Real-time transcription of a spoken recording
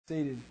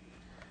Seated.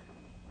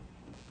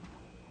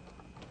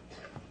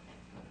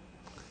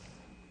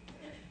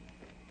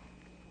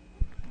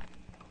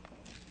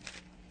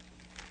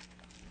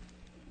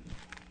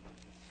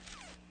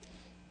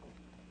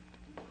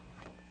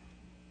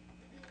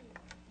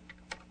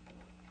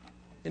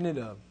 Isn't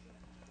it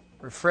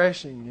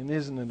refreshing and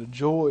isn't it a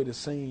joy to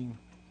sing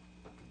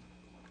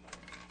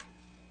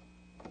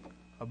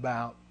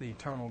about the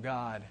eternal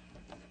God,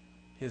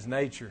 His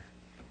nature,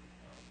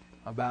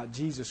 about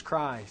Jesus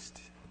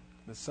Christ,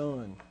 the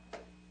Son?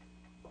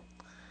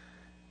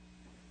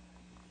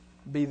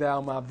 Be Thou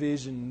My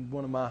Vision,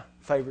 one of my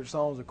favorite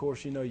songs. Of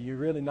course, you know, you're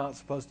really not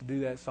supposed to do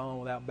that song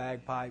without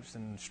bagpipes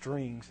and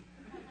strings.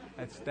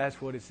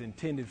 That's what it's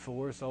intended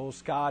for. It's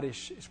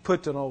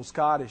put to an old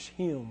Scottish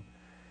hymn.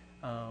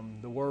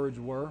 The words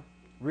were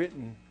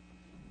written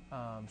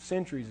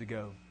centuries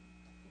ago.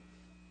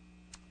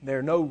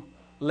 They're no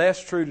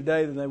less true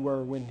today than they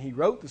were when he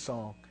wrote the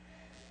song.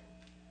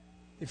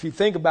 If you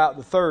think about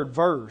the third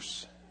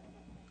verse,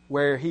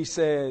 where he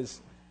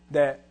says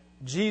that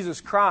Jesus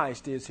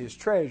Christ is his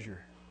treasure,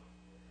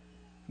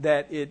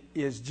 that it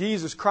is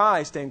Jesus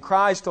Christ and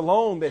Christ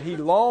alone that he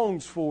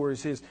longs for.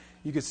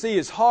 You can see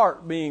his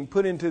heart being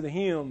put into the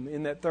hymn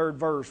in that third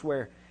verse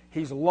where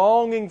he's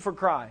longing for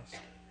Christ.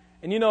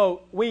 And you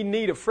know, we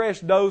need a fresh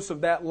dose of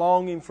that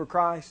longing for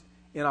Christ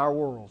in our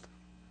world.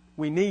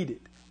 We need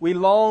it. We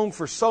long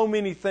for so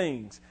many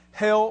things.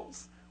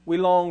 Health, we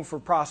long for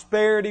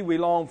prosperity, we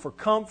long for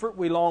comfort,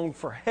 we long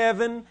for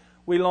heaven,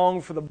 we long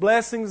for the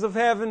blessings of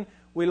heaven,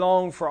 we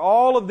long for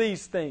all of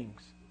these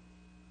things.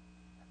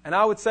 And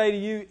I would say to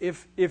you,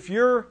 if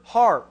your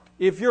heart,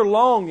 if your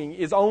longing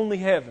is only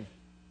heaven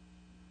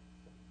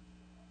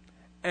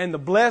and the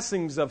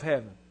blessings of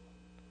heaven,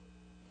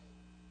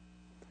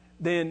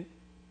 then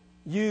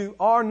you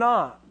are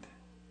not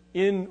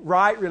in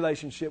right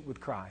relationship with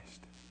Christ.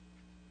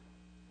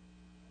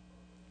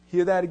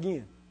 Hear that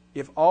again.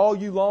 If all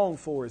you long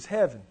for is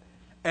heaven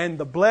and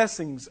the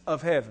blessings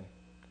of heaven,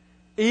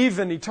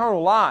 even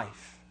eternal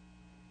life,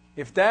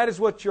 if that is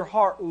what your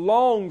heart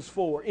longs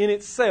for in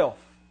itself,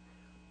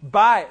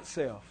 by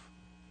itself,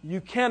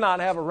 you cannot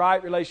have a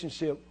right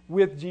relationship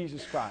with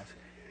Jesus Christ.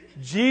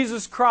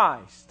 Jesus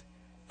Christ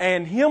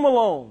and Him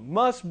alone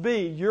must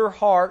be your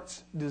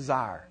heart's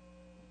desire.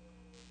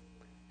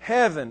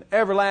 Heaven,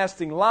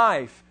 everlasting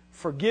life,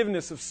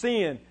 forgiveness of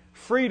sin,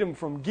 freedom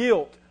from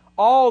guilt,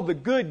 all the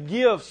good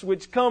gifts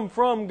which come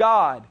from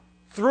God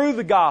through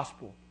the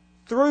gospel,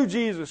 through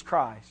Jesus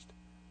Christ.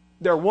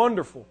 They're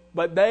wonderful,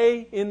 but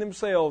they in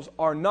themselves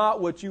are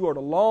not what you are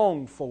to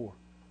long for.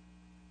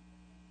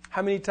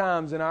 How many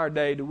times in our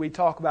day do we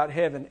talk about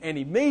heaven and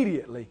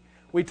immediately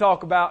we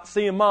talk about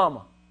seeing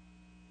mama,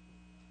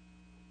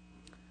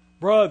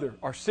 brother,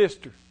 or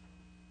sister?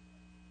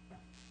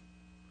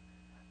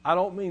 I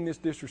don't mean this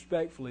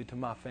disrespectfully to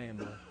my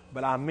family,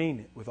 but I mean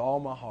it with all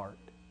my heart.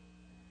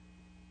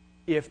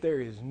 If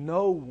there is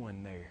no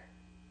one there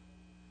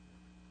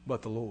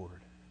but the Lord,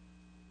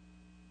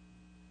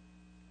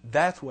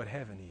 that's what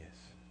heaven is.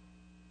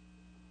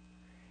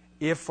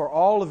 If for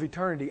all of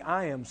eternity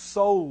I am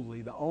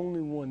solely the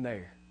only one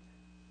there,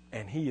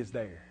 and He is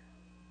there,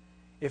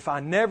 if I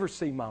never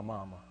see my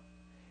mama,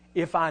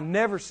 if I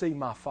never see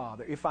my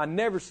father, if I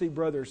never see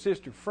brother or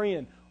sister,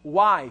 friend,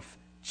 wife,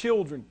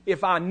 children,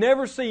 if I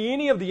never see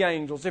any of the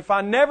angels, if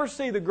I never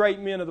see the great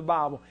men of the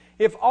Bible,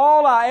 if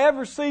all I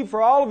ever see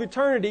for all of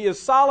eternity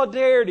is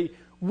solidarity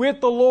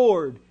with the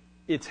Lord,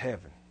 it's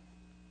heaven.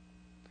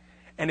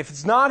 And if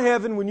it's not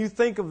heaven, when you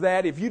think of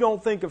that, if you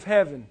don't think of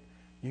heaven,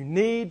 you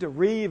need to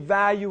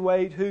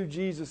reevaluate who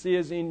Jesus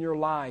is in your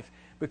life,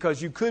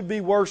 because you could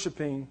be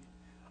worshiping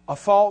a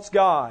false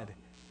God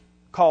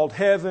called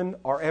heaven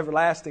or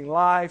everlasting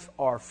life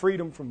or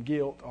freedom from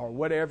guilt or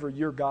whatever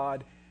your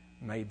God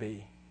may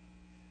be.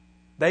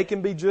 They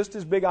can be just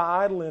as big an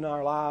idol in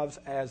our lives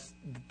as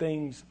the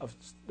things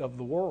of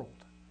the world.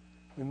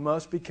 We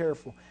must be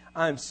careful.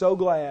 I am so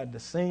glad to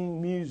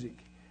sing music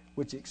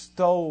which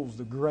extols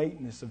the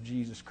greatness of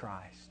Jesus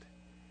Christ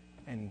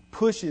and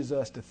pushes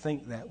us to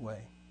think that way.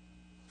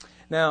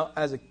 Now,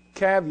 as a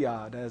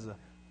caveat, as a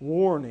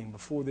warning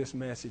before this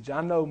message,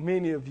 I know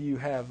many of you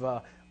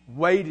have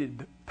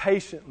waited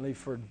patiently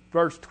for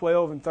verse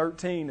 12 and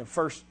 13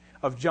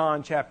 of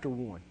John chapter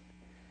 1.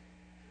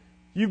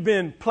 You've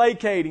been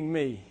placating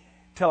me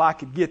till I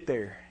could get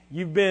there.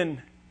 You've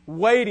been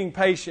waiting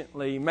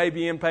patiently,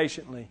 maybe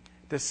impatiently,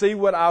 to see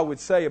what I would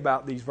say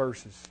about these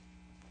verses.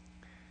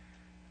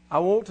 I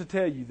want to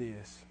tell you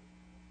this.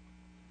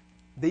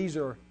 These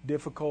are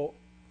difficult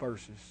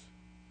verses.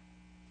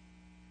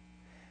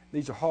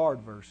 These are hard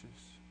verses.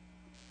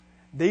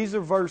 These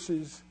are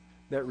verses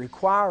that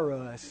require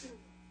us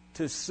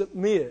to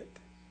submit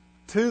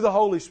to the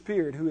Holy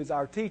Spirit, who is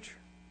our teacher,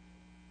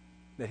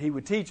 that He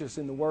would teach us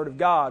in the Word of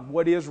God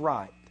what is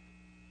right.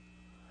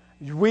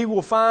 We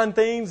will find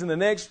things in the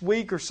next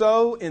week or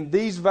so in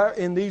these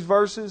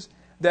verses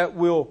that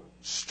will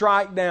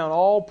strike down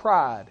all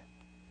pride,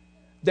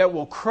 that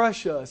will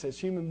crush us as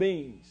human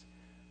beings,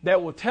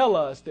 that will tell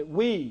us that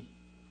we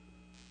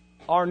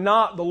are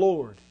not the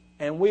Lord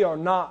and we are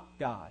not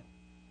God.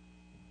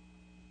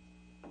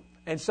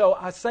 And so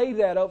I say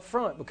that up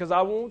front because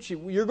I want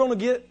you, you're going to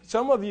get,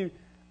 some of you,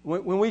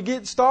 when we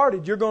get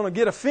started, you're going to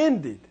get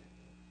offended.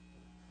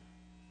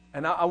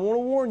 And I want to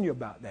warn you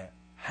about that.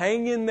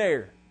 Hang in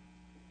there.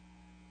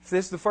 If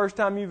this is the first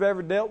time you've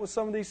ever dealt with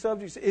some of these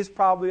subjects, it's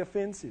probably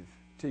offensive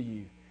to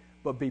you.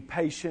 But be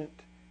patient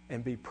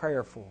and be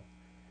prayerful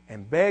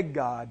and beg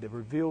God to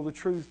reveal the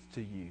truth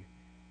to you.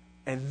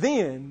 And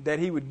then that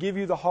He would give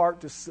you the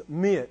heart to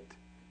submit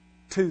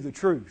to the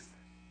truth.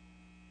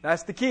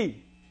 That's the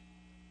key.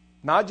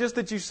 Not just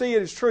that you see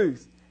it as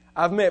truth.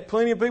 I've met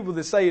plenty of people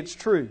that say it's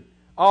true.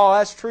 Oh,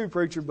 that's true,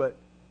 preacher, but.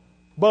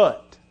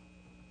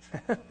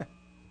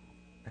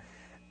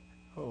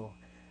 Oh,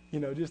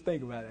 just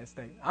think about that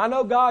statement. I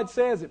know God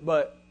says it,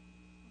 but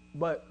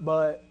what?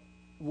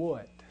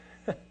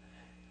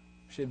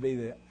 Should be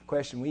the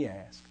question we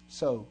ask.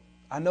 So,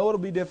 I know it'll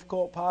be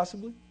difficult,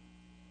 possibly,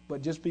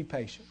 but just be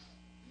patient.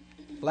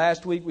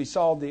 Last week we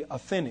saw the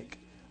authentic,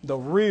 the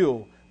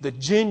real, the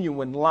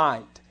genuine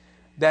light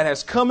that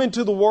has come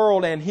into the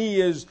world, and He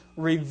is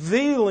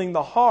revealing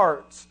the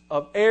hearts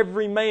of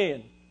every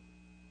man.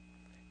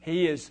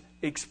 He is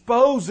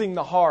exposing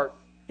the heart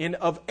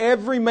of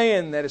every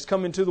man that has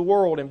come into the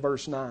world in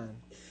verse 9.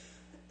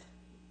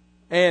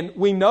 And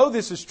we know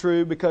this is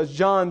true because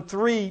John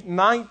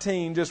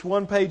 3:19, just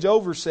one page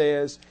over,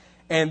 says,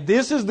 "And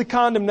this is the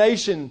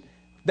condemnation,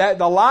 that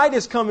the light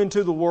has come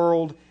into the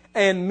world,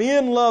 and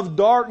men love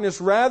darkness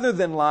rather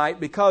than light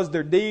because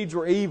their deeds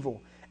were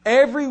evil."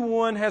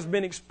 Everyone has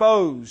been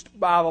exposed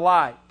by the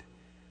light.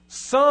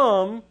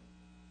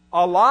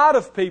 A lot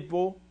of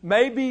people,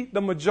 maybe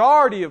the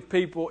majority of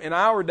people in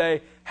our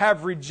day,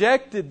 have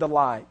rejected the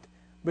light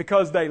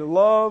because they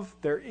love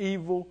their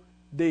evil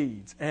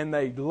deeds and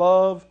they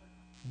love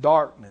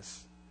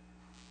darkness.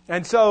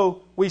 And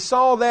so we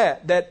saw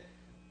that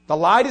the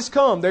light has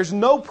come. There's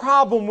no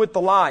problem with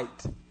the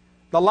light.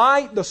 The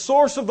light, the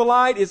source of the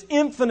light, is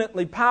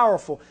infinitely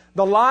powerful.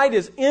 The light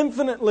is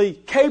infinitely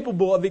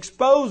capable of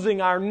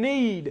exposing our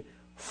need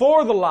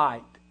for the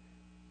light.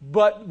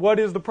 But what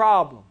is the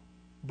problem?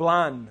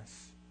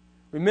 Blindness.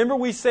 Remember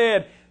we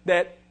said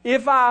that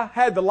if I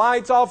had the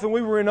lights off and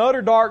we were in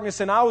utter darkness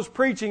and I was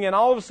preaching and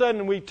all of a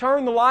sudden we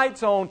turned the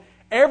lights on,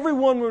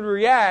 everyone would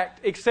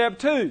react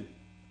except who?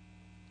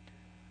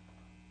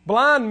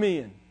 Blind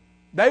men.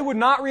 They would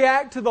not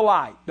react to the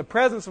light, the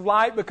presence of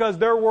light, because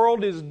their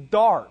world is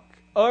dark,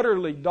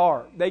 utterly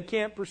dark. They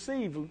can't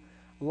perceive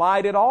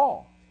light at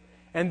all.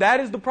 And that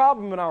is the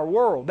problem in our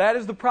world. That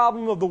is the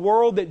problem of the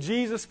world that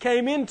Jesus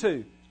came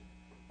into.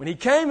 When He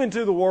came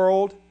into the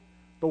world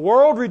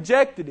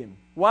rejected Him.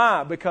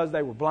 Why? Because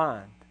they were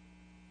blind.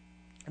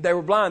 They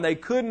were blind. They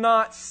could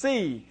not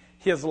see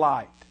His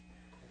light.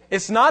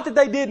 It's not that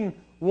they didn't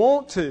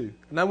want to.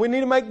 Now we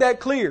need to make that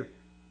clear.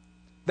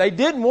 They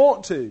didn't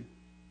want to.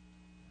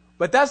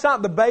 But that's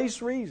not the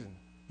base reason.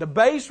 The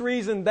base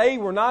reason they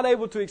were not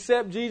able to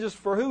accept Jesus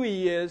for who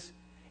He is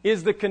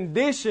the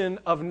condition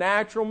of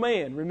natural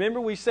man.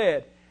 Remember we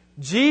said,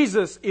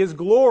 Jesus is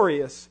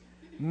glorious.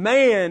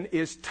 Man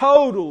is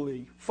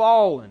totally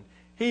fallen.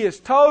 He is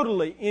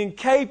totally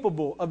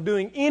incapable of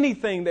doing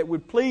anything that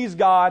would please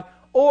God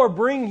or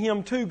bring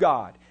Him to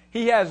God.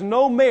 He has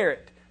no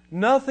merit,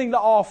 nothing to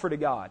offer to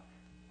God.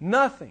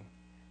 Nothing.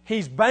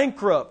 He's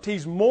bankrupt.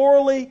 He's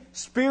morally,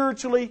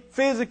 spiritually,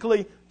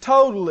 physically,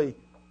 totally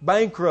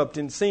bankrupt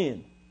in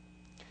sin.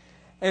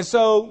 And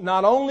so,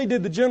 not only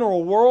did the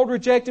general world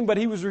reject Him, but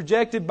He was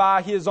rejected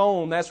by His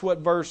own. That's what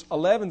verse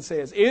 11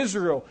 says.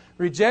 Israel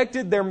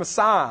rejected their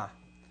Messiah.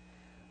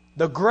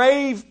 The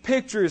grave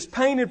picture is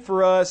painted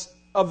for us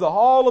of the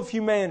all of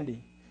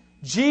humanity.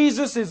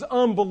 Jesus is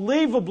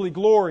unbelievably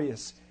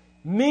glorious.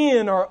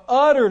 Men are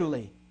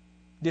utterly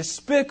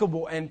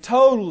despicable and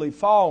totally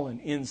fallen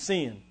in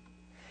sin.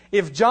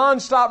 If John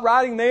stopped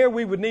writing there,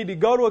 we would need to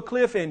go to a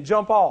cliff and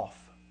jump off.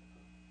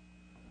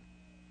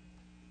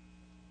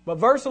 But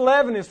verse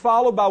 11 is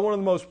followed by one of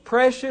the most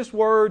precious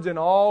words in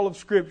all of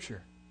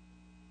Scripture.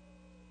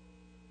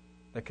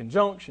 The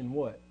conjunction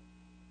what?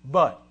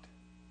 But.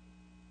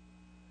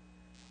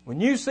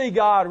 When you see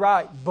God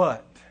write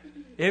but,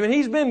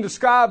 He's been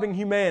describing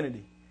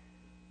humanity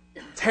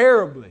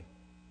terribly.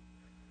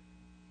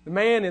 The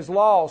man is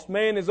lost.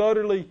 Man is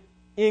utterly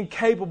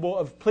incapable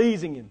of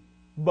pleasing Him.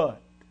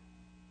 But.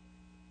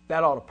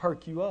 That ought to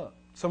perk you up.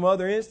 Some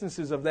other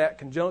instances of that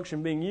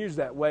conjunction being used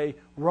that way,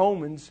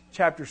 Romans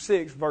chapter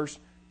 6, verse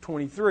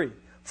 23.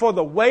 For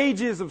the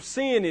wages of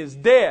sin is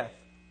death.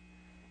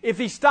 If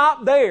he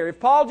stopped there, if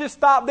Paul just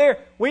stopped there,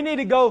 we need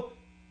to go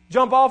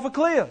jump off a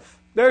cliff.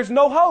 There's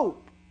no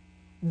hope.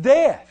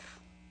 Death.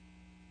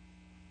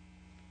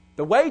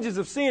 The wages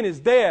of sin is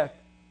death,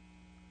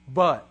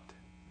 but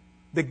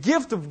the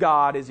gift of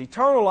God is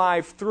eternal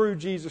life through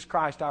Jesus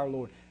Christ our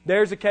Lord.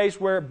 There's a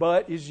case where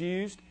but is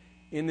used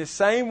in the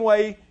same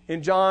way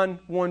in John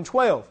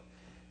 1:12.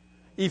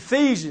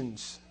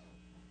 Ephesians.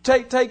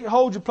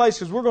 Hold your place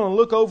because we're going to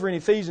look over in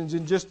Ephesians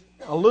in just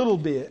a little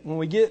bit when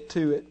we get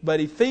to it. But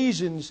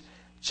Ephesians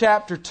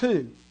chapter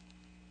 2.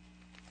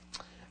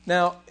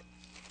 Now,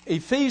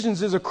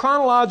 Ephesians is a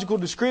chronological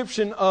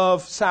description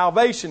of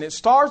salvation. It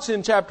starts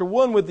in chapter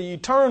 1 with the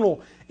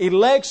eternal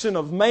election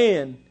of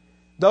man,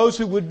 those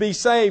who would be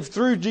saved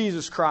through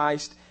Jesus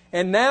Christ.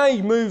 And now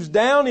he moves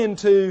down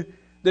into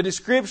the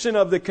description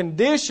of the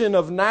condition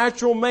of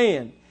natural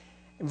man.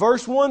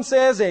 Verse 1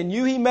 says, "And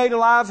you he made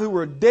alive who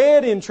were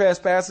dead in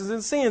trespasses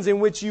and sins,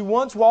 in which you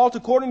once walked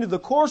according to the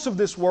course of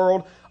this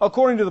world,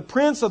 according to the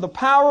prince of the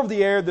power of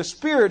the air, the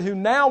spirit who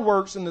now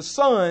works in the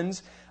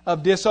sons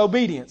of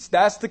disobedience."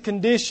 That's the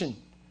condition.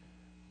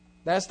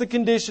 That's the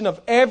condition of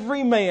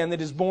every man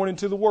that is born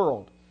into the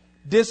world.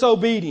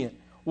 Disobedient.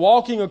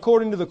 Walking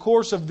according to the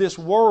course of this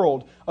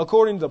world,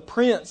 according to the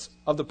prince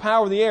of the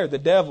power of the air, the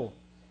devil,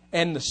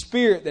 and the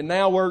spirit that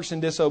now works in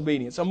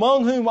disobedience.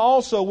 Among whom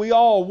also we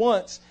all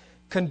once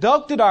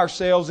conducted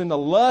ourselves in the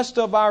lust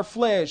of our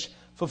flesh,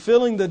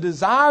 fulfilling the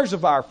desires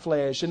of our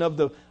flesh and of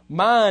the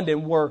mind,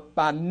 and were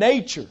by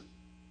nature,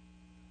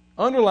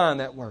 underline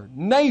that word,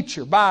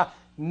 nature, by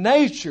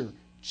nature,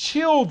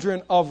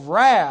 children of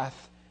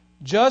wrath,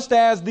 just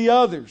as the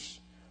others.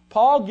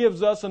 Paul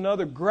gives us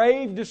another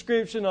grave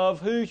description of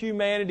who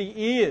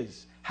humanity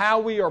is, how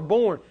we are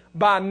born,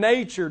 by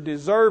nature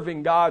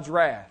deserving God's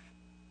wrath.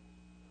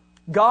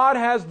 God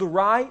has the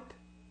right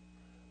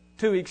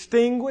to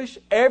extinguish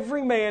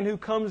every man who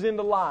comes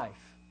into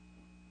life.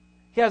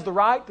 He has the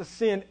right to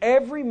send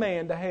every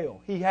man to hell.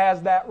 He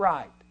has that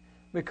right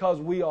because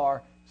we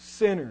are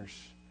sinners.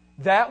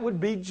 That would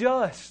be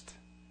just.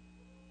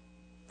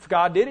 If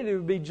God did it, it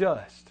would be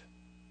just.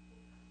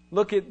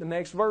 Look at the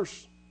next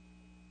verse.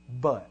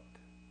 But.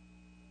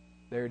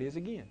 There it is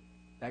again.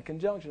 That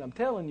conjunction. I'm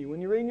telling you,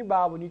 when you're reading your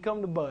Bible, when you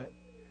come to but,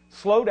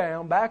 slow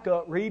down, back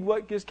up, read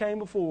what just came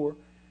before,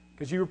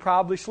 because you were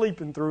probably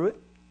sleeping through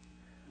it,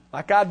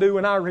 like I do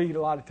when I read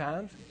a lot of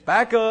times.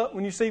 Back up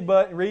when you see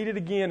but and read it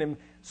again, and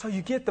so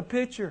you get the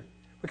picture.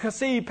 Because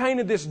see, he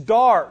painted this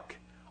dark,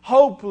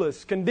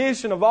 hopeless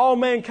condition of all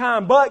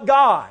mankind, but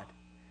God,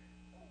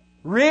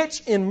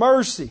 rich in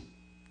mercy,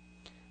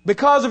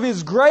 because of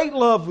His great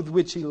love with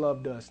which He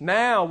loved us.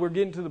 Now we're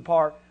getting to the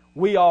part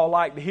we all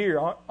like to hear,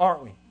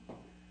 aren't we?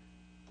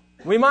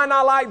 We might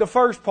not like the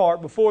first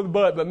part before the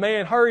but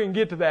man, hurry and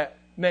get to that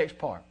next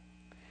part.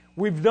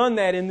 We've done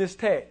that in this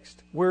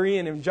text we're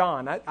in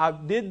John. I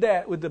did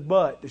that with the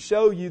but to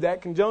show you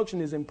that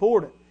conjunction is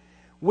important.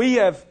 We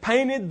have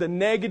painted the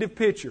negative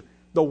picture.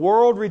 The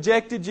world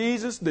rejected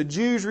Jesus. The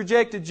Jews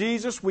rejected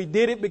Jesus. We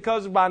did it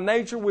because by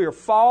nature we are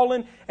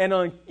fallen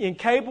and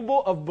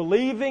incapable of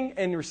believing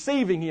and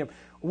receiving Him.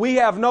 We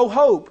have no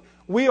hope.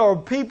 We are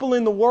people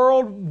in the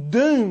world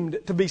doomed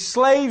to be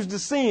slaves to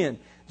sin.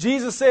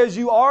 Jesus says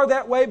you are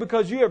that way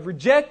because you have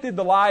rejected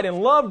the light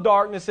and loved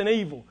darkness and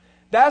evil.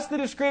 That's the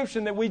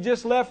description that we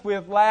just left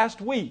with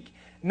last week.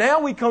 Now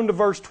we come to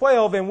verse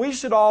 12, and we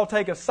should all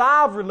take a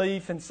sigh of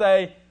relief and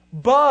say,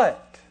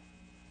 but.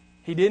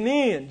 He didn't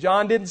end.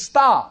 John didn't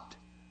stop.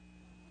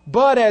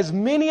 But as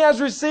many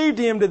as received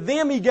Him, to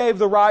them He gave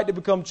the right to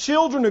become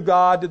children of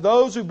God, to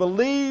those who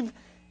believe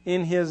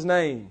in His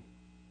name.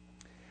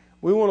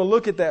 We want to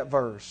look at that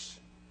verse.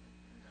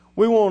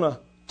 We want to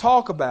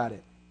talk about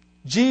it.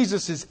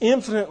 Jesus is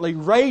infinitely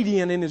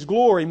radiant in His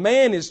glory.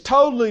 Man is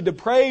totally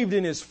depraved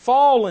in his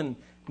fallen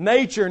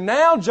nature.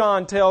 Now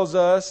John tells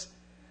us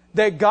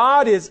that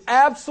God is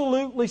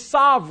absolutely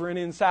sovereign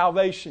in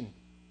salvation.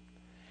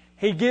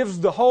 He gives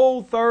the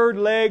whole third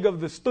leg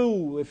of the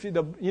stool. If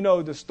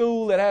the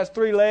stool that has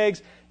 3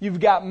 legs, you've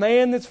got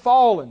man that's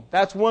fallen.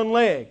 That's one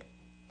leg.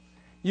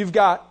 You've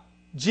got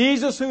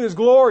Jesus who is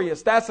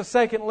glorious. That's a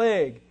second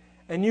leg.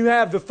 And you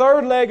have the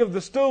third leg of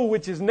the stool,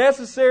 which is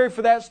necessary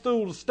for that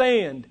stool to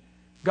stand.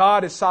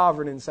 God is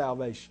sovereign in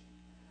salvation.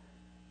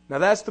 Now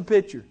that's the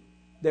picture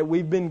that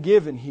we've been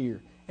given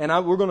here. And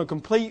we're going to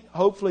complete,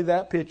 hopefully,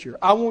 that picture.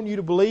 I want you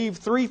to believe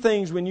 3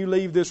 things when you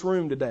leave this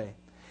room today.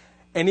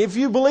 And if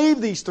you believe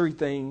these 3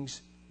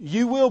 things,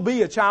 you will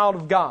be a child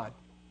of God.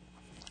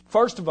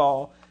 First of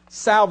all,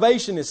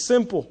 salvation is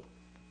simple.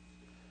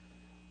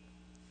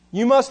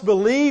 You must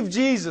believe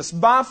Jesus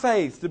by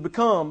faith to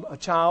become a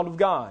child of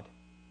God.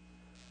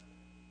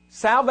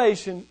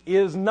 Salvation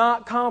is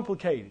not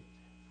complicated.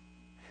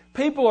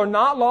 People are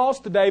not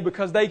lost today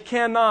because they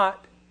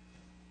cannot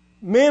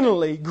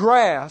mentally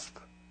grasp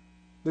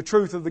the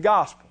truth of the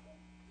gospel.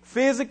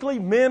 Physically,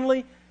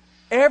 mentally,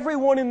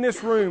 everyone in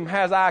this room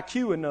has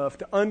IQ enough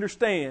to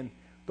understand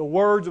the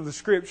words of the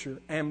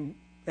Scripture and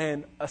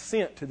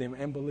assent to them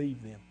and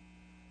believe them.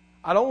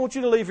 I don't want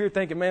you to leave here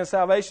thinking, man,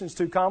 salvation is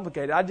too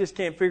complicated. I just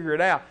can't figure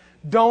it out.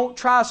 Don't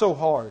try so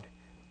hard.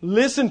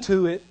 Listen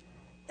to it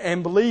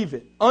and believe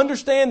it.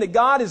 Understand that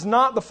God is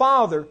not the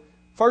Father,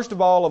 first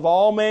of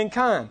all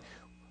mankind.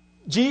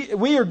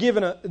 We are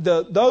given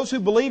those who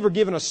believe are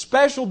given a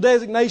special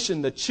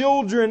designation, the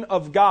children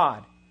of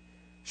God.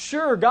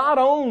 Sure, God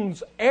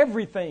owns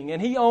everything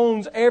and He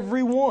owns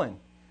everyone.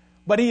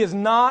 But He is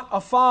not a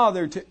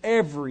father to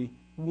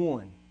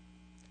everyone.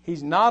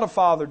 He's not a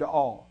father to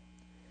all.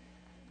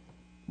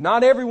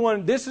 Not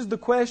everyone. This is the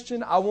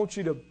question I want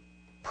you to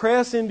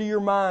press into your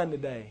mind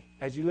today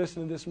as you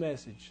listen to this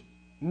message.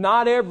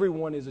 Not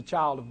everyone is a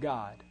child of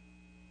God.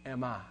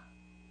 am I?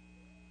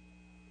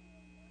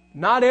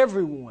 Not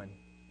everyone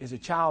is a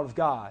child of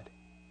God.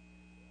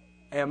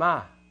 Am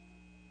I?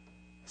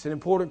 It's an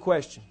important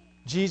question.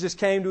 Jesus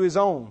came to His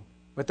own,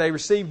 but they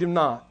received Him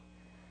not.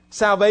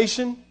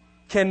 Salvation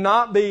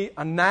cannot be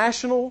a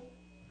national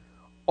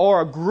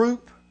or a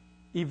group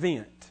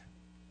event.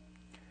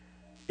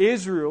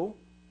 Israel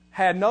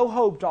had no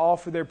hope to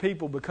offer their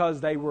people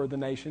because they were the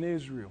nation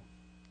Israel.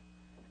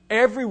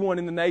 Everyone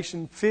in the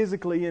nation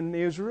physically in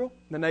Israel,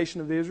 the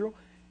nation of Israel,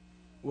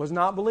 was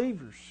not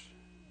believers.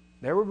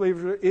 There were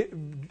believers,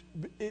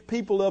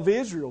 people of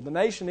Israel, the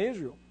nation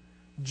Israel,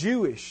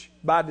 Jewish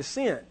by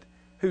descent,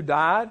 who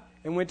died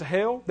and went to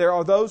hell. There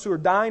are those who are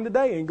dying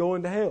today and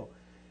going to hell.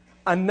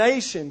 A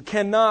nation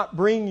cannot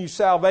bring you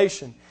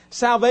salvation.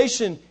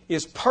 Salvation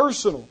is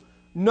personal.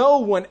 No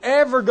one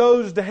ever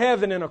goes to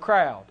heaven in a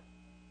crowd.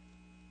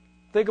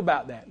 Think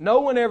about that. No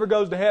one ever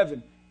goes to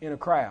heaven in a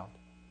crowd.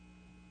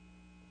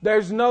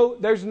 There's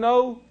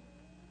no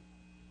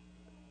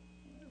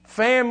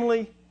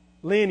family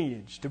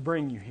lineage to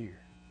bring you here.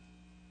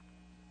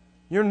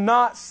 You're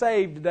not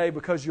saved today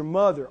because your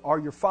mother or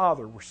your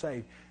father were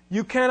saved.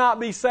 You cannot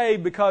be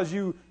saved because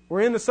you were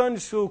in the Sunday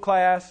school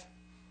class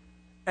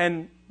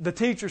and the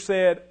teacher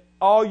said,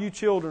 all you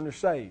children are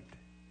saved.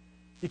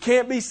 You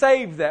can't be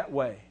saved that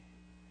way.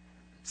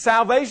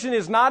 Salvation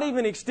is not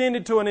even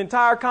extended to an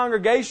entire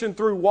congregation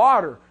through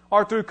water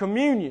or through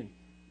communion.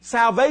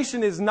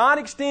 Salvation is not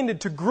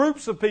extended to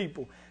groups of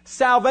people.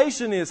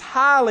 Salvation is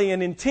highly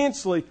and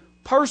intensely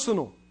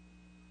personal.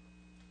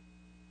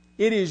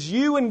 It is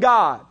you and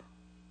God,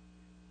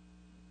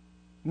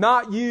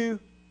 not you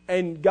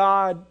and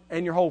God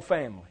and your whole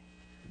family.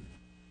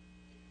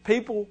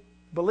 People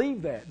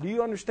believe that. Do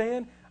you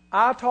understand?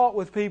 I talk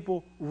with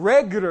people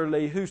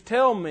regularly who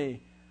tell me,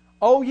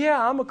 oh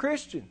yeah, I'm a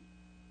Christian.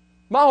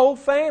 My whole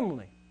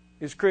family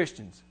is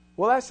Christians.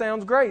 Well, that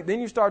sounds great. Then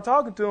you start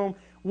talking to them.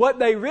 What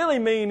they really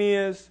mean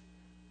is,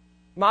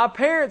 my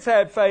parents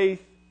had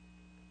faith.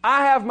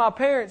 I have my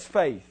parents'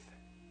 faith.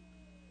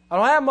 I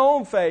don't have my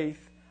own faith.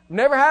 I've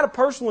never had a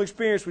personal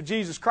experience with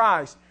Jesus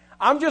Christ.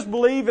 I'm just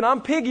believing,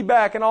 I'm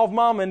piggybacking off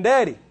Mama and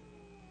Daddy.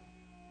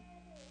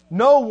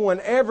 No one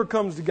ever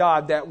comes to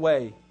God that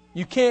way.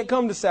 You can't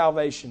come to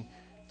salvation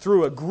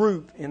through a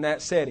group in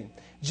that setting.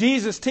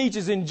 Jesus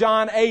teaches in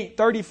John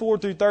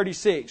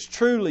 8:34-36,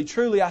 truly,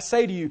 truly, I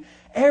say to you,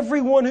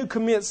 everyone who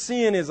commits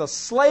sin is a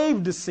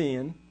slave to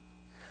sin.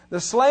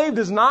 The slave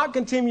does not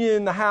continue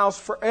in the house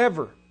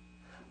forever.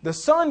 The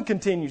Son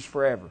continues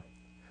forever.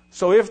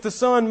 So if the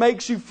Son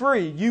makes you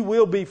free, you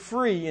will be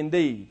free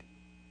indeed.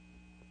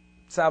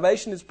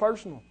 Salvation is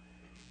personal.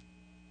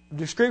 The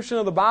description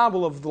of the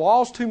Bible of the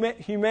lost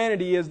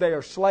humanity is they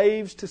are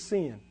slaves to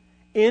sin.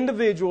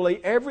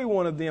 Individually, every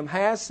one of them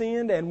has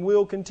sinned and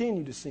will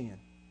continue to sin.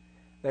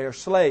 They are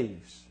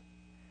slaves.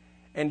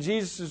 And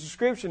Jesus'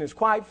 description is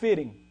quite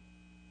fitting.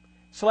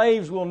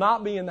 Slaves will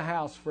not be in the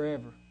house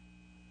forever.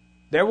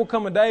 There will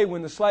come a day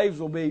when the slaves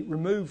will be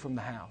removed from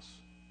the house.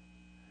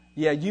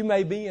 Yeah, you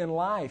may be in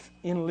life,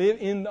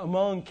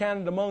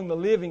 counted among the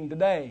living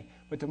today,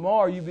 but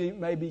tomorrow you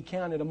may be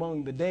counted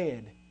among the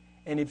dead.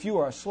 And if you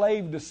are a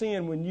slave to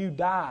sin when you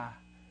die,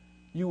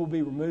 you will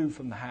be removed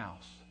from the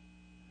house.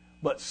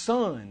 But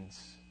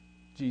sons,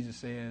 Jesus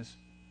says,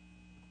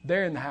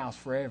 they're in the house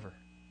forever.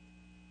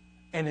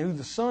 And who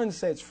the Son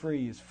sets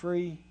free is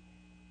free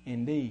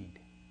indeed.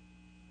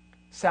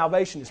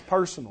 Salvation is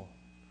personal.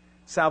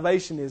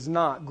 Salvation is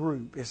not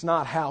group. It's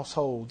not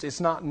households. It's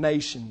not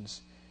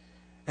nations.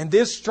 And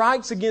this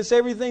strikes against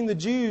everything the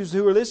Jews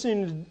who are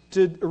listening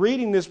to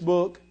reading this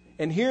book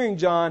and hearing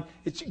John,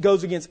 it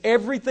goes against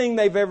everything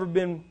they've ever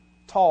been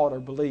taught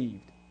or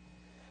believed.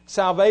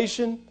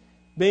 Salvation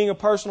being a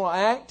personal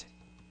act,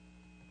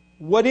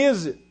 what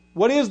is it?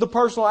 What is the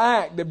personal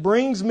act that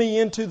brings me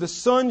into the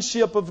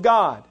sonship of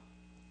God?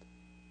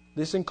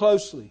 Listen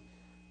closely.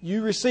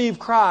 You receive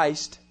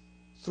Christ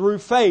through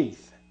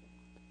faith.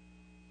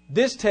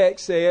 This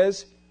text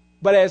says,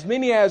 but as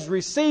many as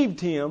received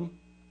Him,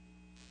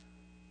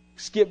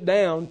 skip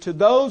down, to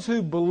those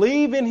who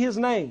believe in His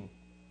name.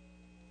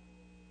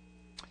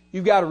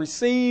 You've got to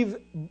receive,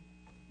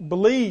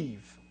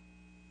 believe.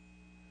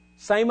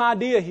 Same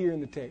idea here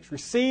in the text.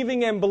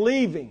 Receiving and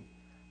believing.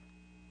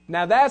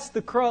 Now that's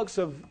the crux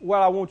of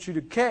what I want you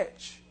to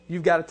catch.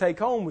 You've got to take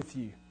home with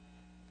you.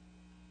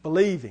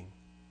 Believing.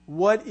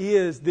 What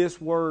is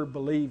this word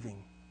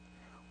believing?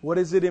 What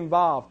does it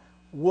involve?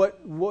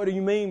 What do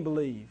you mean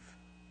believe?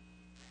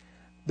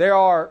 There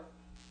are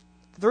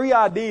 3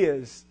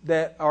 ideas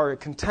that are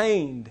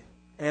contained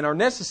and are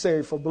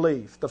necessary for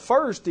belief. The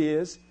first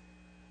is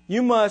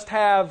you must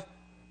have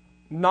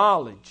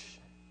knowledge.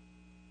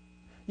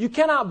 You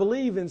cannot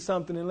believe in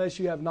something unless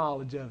you have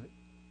knowledge of it.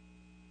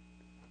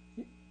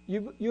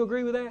 You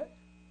agree with that?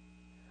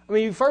 I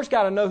mean, you first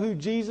got to know who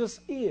Jesus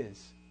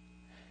is.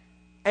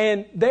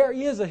 And there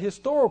is a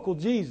historical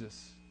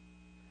Jesus.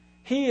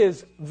 He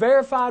is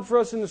verified for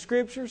us in the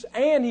Scriptures,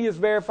 and He is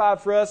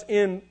verified for us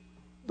in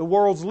the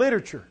world's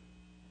literature.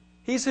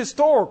 He's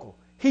historical.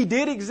 He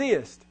did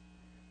exist.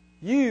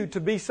 You, to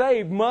be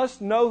saved,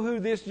 must know who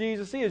this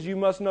Jesus is. You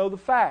must know the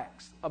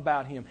facts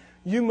about Him.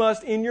 You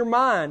must, in your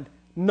mind,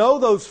 know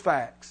those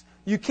facts.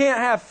 You can't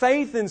have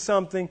faith in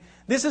something.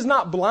 This is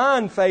not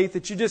blind faith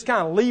that you just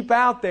kind of leap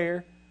out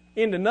there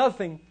into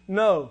nothing.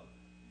 No.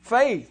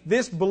 Faith,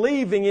 this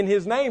believing in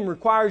His name,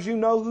 requires you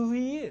know who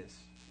He is.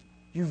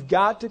 You've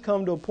got to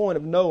come to a point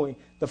of knowing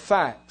the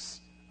facts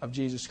of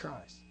Jesus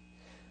Christ.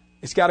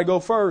 It's got to go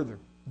further.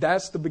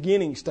 That's the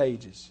beginning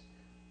stages.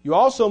 You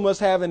also must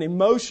have an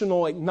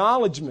emotional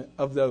acknowledgement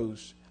of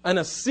those, an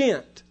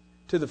assent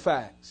to the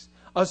facts.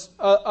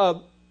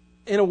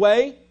 In a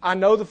way, I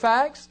know the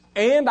facts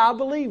and I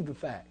believe the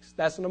facts.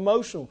 That's an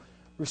emotional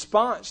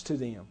response to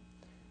them.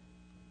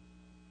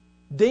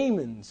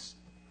 Demons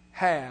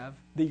have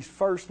these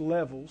first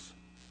levels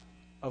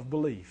of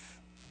belief.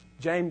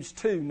 James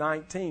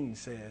 2:19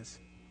 says,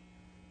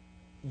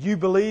 you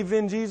believe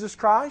in Jesus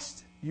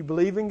Christ? You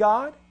believe in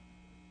God?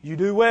 You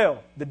do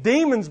well. The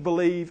demons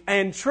believe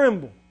and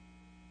tremble.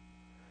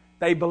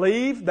 They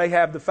believe, they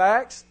have the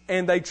facts,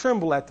 and they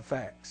tremble at the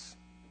facts.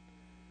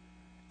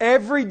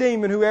 Every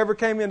demon who ever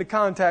came into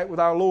contact with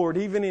our Lord,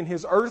 even in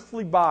His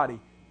earthly body,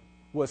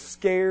 was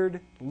scared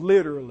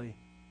literally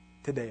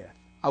to death.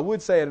 I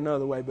would say it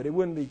another way, but it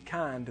wouldn't be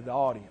kind to the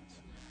audience.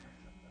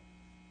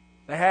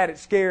 They had it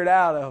scared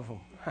out of them.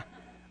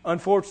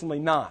 Unfortunately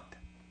not.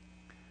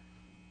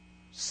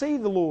 See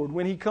the Lord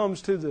when He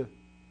comes to the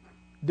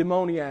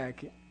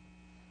demoniac,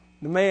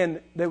 the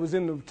man that was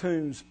in the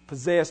tombs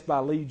possessed by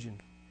legion.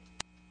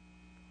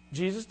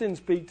 Jesus didn't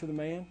speak to the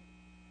man.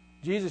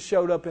 Jesus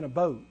showed up in a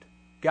boat,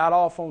 got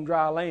off on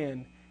dry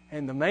land,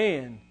 and the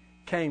man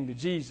came to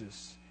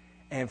Jesus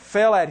and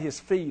fell at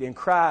His feet and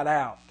cried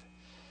out,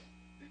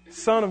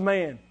 Son of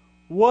man,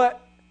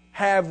 what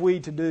have we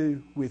to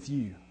do with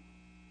you?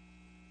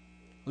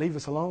 Leave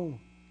us alone.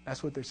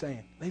 That's what they're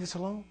saying. Leave us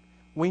alone.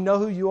 We know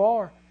who you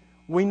are.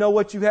 We know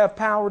what you have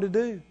power to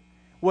do.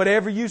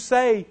 Whatever you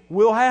say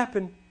will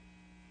happen.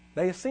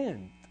 They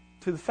assent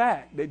to the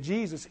fact that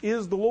Jesus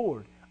is the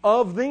Lord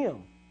of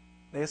them.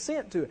 They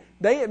assent to it.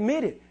 They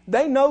admit it.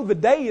 They know the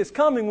day is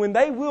coming when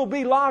they will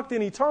be locked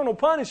in eternal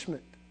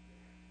punishment.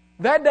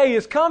 That day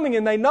is coming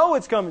and they know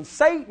it's coming.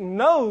 Satan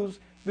knows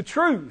the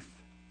truth.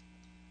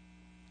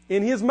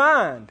 In his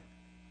mind,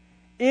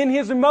 in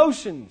his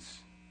emotions,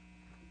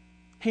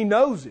 he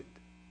knows it.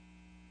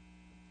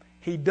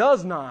 He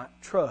does not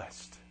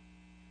trust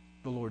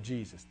the Lord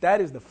Jesus.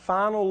 That is the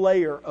final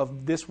layer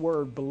of this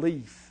word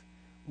belief.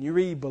 When you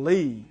read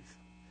believe,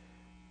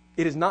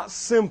 it is not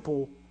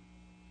simple,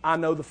 I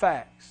know the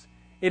facts.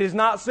 It is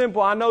not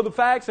simple, I know the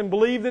facts and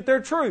believe that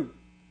they're true.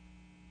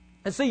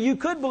 And see, you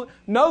could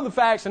know the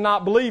facts and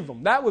not believe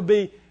them. That would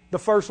be the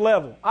first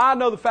level. I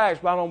know the facts,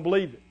 but I don't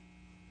believe it.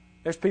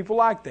 There's people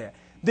like that.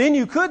 Then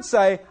you could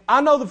say,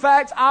 I know the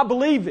facts, I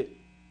believe it.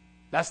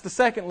 That's the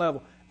second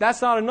level.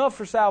 That's not enough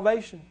for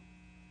salvation.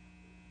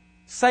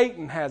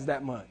 Satan has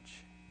that much.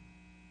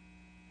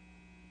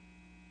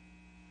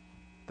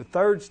 The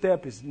third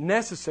step is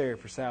necessary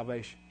for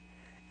salvation.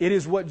 It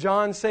is what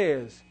John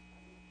says,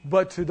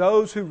 but to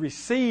those who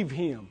receive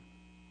Him,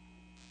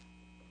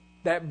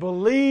 that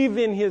believe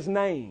in His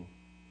name,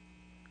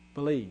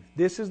 believe.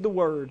 This is the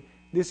word.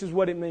 This is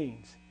what it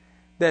means.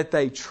 That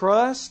they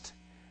trust,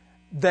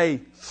 they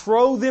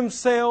throw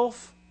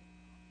themselves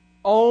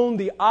on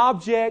the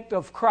object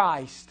of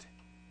Christ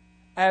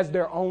as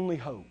their only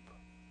hope.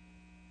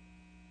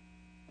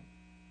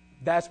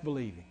 That's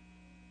believing.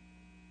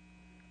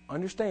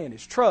 Understand,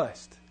 it's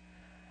trust.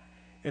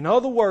 In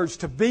other words,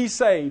 to be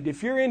saved,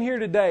 if you're in here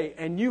today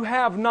and you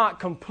have not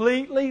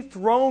completely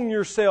thrown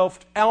yourself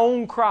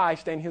on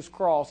Christ and His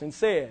cross and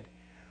said,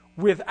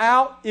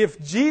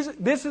 if Jesus,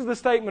 this is the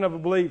statement of a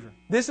believer.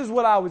 This is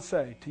what I would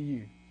say to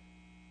you.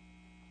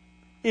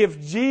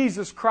 If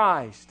Jesus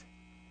Christ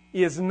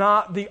is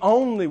not the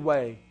only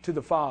way to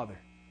the Father,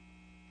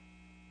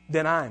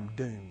 then I am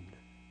doomed.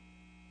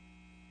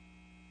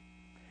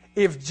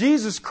 If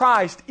Jesus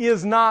Christ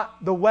is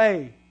not the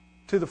way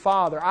to the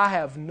Father, I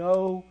have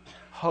no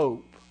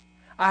hope.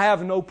 I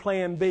have no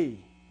plan B.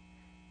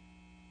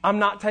 I'm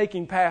not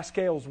taking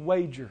Pascal's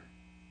wager.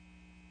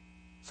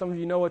 Some of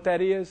you know what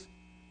that is.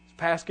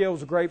 Pascal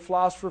was a great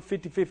philosopher,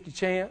 50-50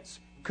 chance.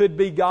 Could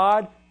be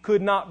God,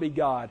 could not be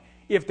God.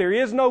 If there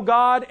is no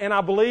God and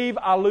I believe,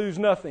 I lose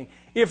nothing.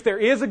 If there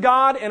is a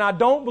God and I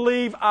don't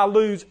believe, I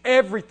lose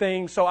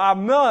everything. So I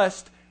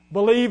must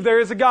believe there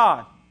is a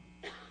God.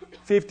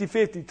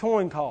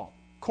 50-50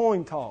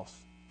 coin toss.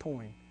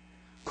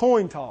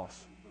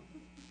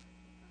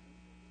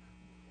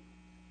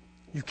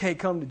 You can't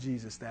come to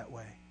Jesus that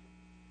way.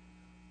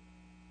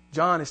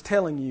 John is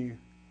telling you,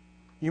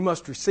 you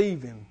must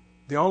receive Him.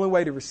 The only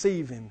way to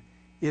receive Him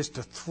is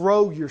to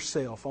throw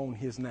yourself on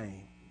His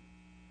name.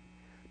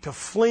 To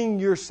fling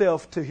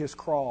yourself to His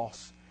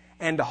cross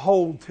and to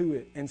hold to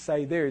it and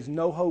say, there is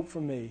no hope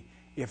for me.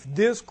 If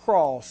this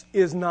cross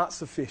is not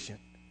sufficient,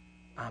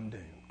 I'm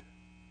doomed.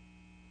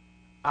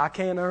 I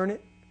can't earn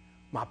it.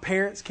 My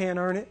parents can't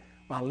earn it.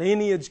 My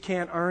lineage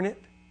can't earn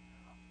it.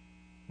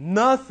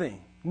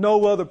 Nothing.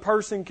 No other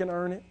person can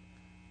earn it.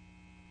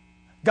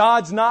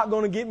 God's not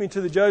going to get me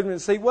to the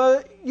judgment seat.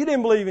 Well, you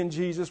didn't believe in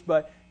Jesus,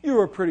 but you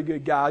were a pretty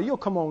good guy. You'll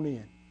come on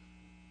in.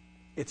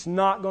 It's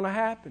not going to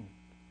happen.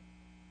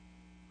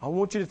 I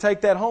want you to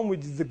take that home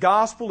with you. The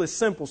gospel is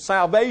simple.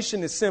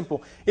 Salvation is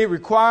simple. It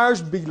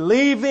requires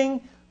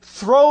believing,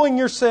 throwing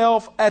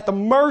yourself at the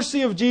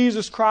mercy of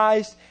Jesus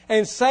Christ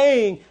and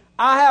saying,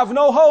 I have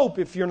no hope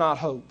if you're not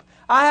hope.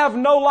 I have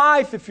no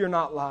life if you're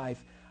not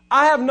life.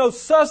 I have no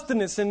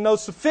sustenance and no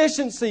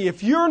sufficiency.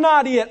 If you're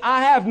not it,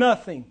 I have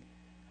nothing.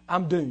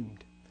 I'm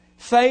doomed.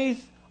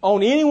 Faith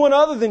on anyone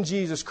other than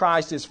Jesus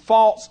Christ is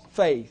false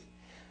faith.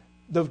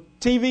 The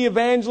TV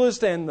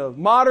evangelist and the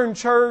modern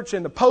church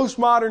and the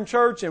postmodern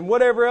church and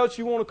whatever else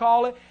you want to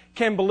call it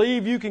can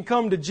believe you can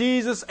come to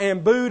Jesus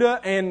and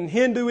Buddha and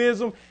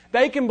Hinduism.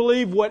 They can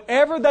believe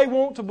whatever they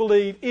want to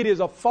believe. It is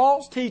a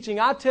false teaching.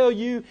 I tell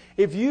you,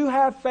 if you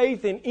have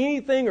faith in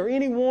anything or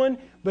anyone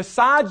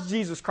besides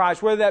Jesus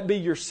Christ, whether that be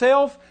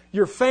yourself,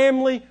 your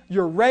family,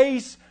 your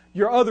race,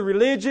 your other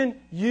religion,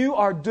 you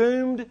are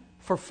doomed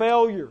for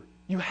failure.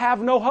 You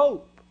have no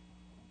hope.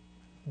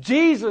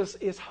 Jesus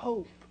is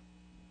hope.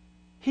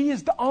 He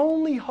is the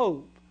only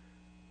hope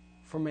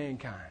for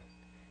mankind.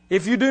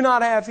 If you do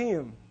not have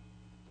Him,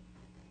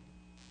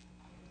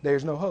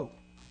 there's no hope.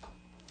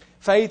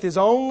 Faith is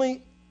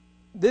only,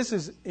 this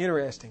is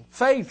interesting,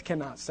 faith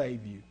cannot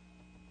save you.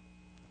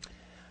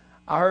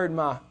 I heard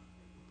my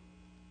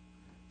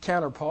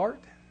counterpart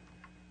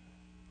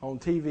on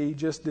TV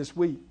just this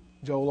week,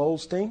 Joel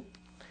Osteen,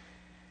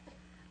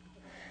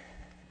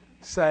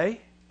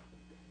 say,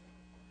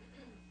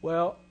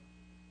 well,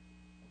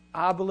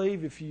 I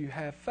believe if you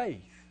have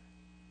faith,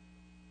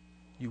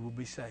 you will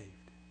be saved.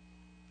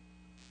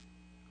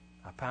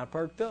 I kind of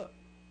perked up.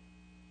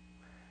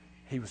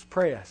 He was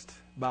pressed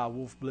by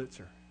Wolf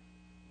Blitzer.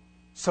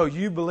 So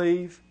you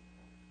believe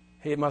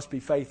it must be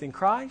faith in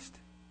Christ?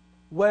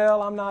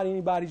 Well, I'm not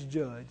anybody's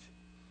judge.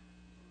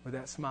 With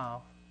that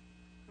smile.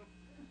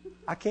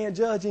 I can't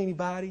judge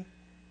anybody.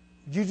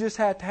 You just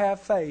have to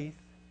have faith.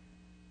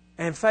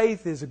 And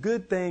faith is a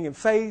good thing. And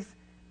faith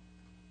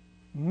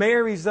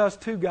marries us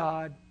to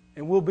God.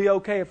 And we'll be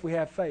okay if we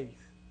have faith.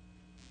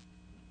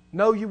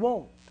 No, you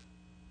won't.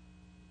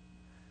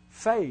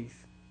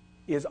 Faith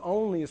is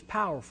only as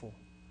powerful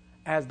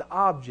as the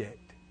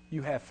object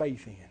you have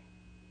faith in.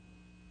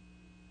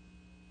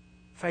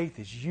 Faith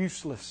is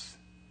useless.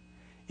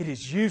 It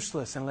is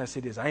useless unless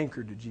it is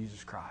anchored to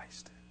Jesus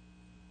Christ.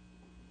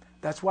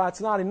 That's why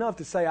it's not enough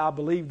to say, I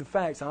believe the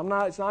facts.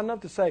 It's not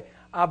enough to say,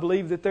 I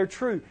believe that they're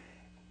true.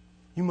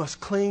 You must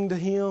cling to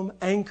Him,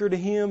 anchor to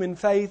Him in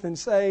faith and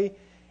say,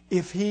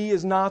 if He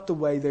is not the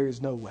way, there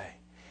is no way.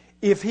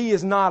 If He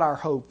is not our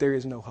hope, there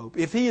is no hope.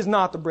 If He is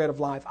not the bread of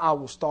life, I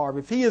will starve.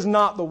 If He is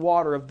not the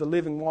water of the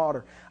living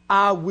water,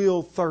 I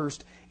will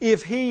thirst.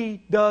 If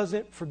He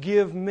doesn't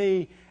forgive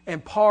me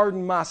and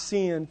pardon my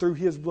sin through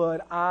His blood,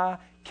 I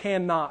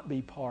cannot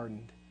be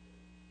pardoned.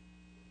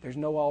 There's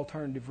no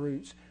alternative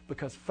routes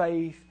because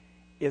faith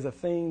is a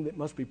thing that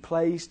must be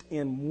placed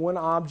in one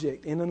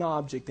object, in an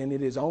object, and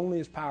it is only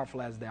as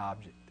powerful as the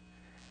object.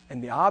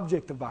 And the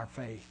object of our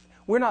faith,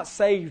 we're not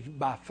saved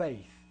by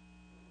faith.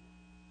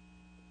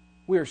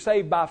 We are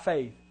saved by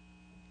faith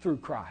through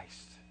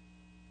Christ.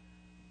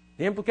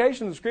 The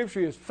implication of the Scripture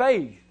is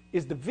faith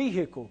is the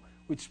vehicle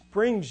which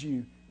brings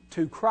you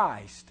to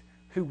Christ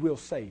who will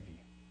save you.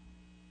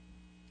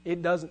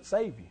 It doesn't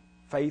save you.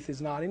 Faith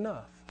is not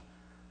enough.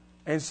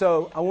 And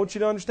so I want you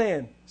to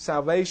understand,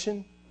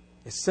 salvation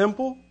is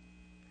simple.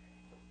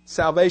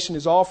 Salvation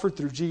is offered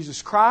through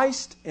Jesus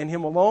Christ and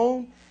Him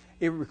alone.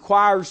 It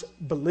requires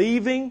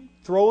believing,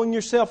 throwing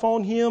yourself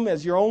on Him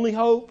as your only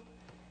hope,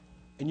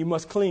 and you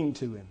must cling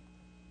to Him.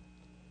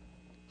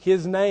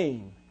 His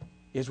name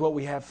is what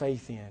we have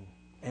faith in,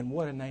 and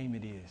what a name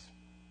it is.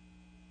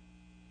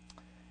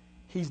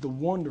 He's the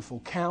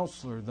wonderful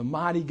Counselor, the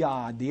mighty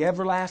God, the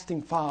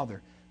everlasting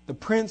Father, the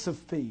Prince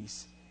of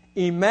Peace,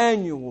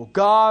 Emmanuel,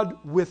 God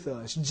with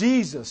us,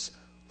 Jesus,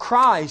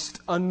 Christ,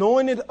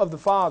 anointed of the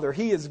Father.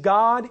 He is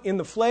God in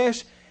the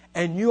flesh,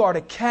 and you are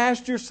to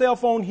cast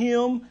yourself on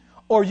Him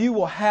or you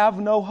will have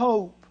no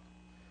hope.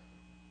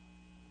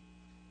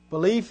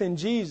 Belief in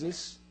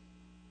Jesus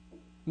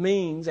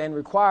means and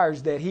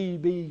requires that He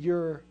be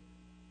your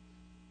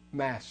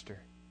master.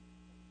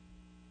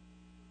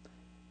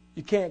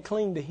 You can't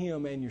cling to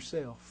Him and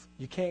yourself.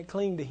 You can't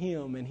cling to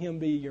Him and Him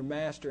be your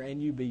master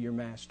and you be your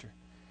master.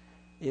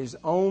 It is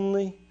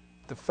only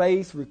the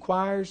faith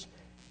requires,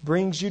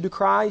 brings you to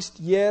Christ,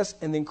 yes,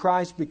 and then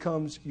Christ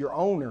becomes your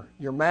owner,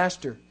 your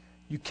master.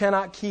 You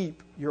cannot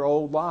keep your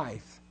old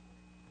life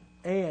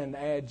and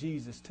add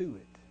Jesus to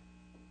it.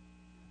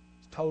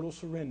 It's total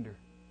surrender.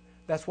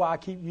 That's why I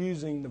keep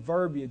using the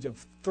verbiage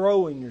of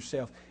throwing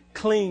yourself,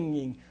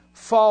 clinging,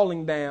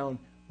 falling down,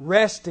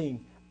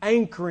 resting,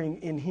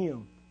 anchoring in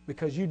Him,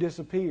 because you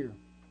disappear.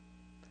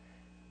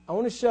 I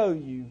want to show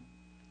you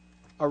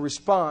a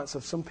response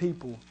of some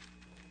people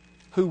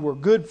who were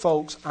good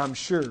folks, I'm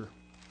sure.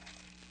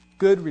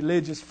 Good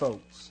religious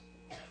folks.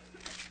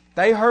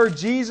 They heard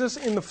Jesus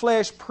in the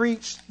flesh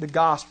preach the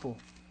gospel.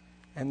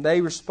 And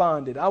they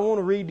responded. I want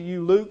to read to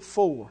you Luke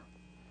 4.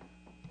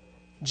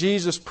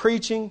 Jesus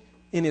preaching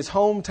in his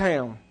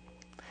hometown.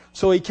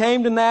 So he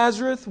came to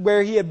Nazareth,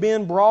 where he had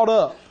been brought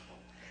up.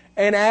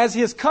 And as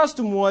his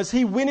custom was,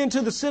 he went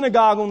into the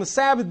synagogue on the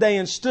Sabbath day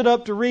and stood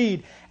up to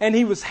read. And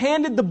he was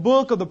handed the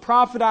book of the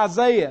prophet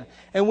Isaiah.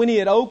 And when he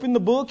had opened the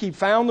book, he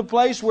found the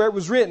place where it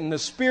was written, "The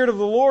Spirit of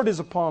the Lord is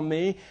upon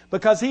me,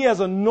 because He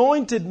has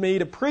anointed me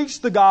to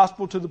preach the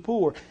gospel to the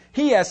poor.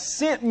 He has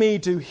sent me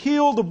to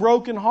heal the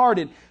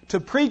brokenhearted, to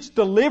preach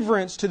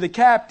deliverance to the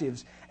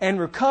captives, and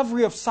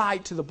recovery of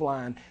sight to the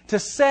blind, to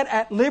set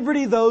at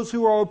liberty those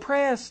who are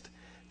oppressed,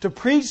 to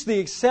preach the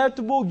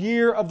acceptable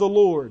year of the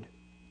Lord."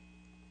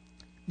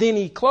 Then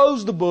he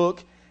closed the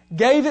book,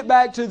 gave it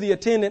back to the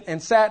attendant,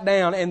 and sat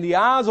down. And the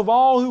eyes of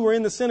all who were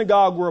in the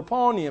synagogue were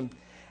upon him.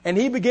 And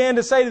he began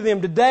to say to them,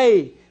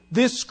 "Today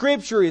this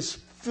scripture is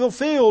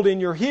fulfilled in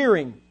your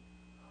hearing."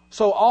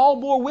 So all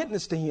bore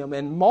witness to him,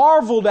 and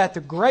marveled at the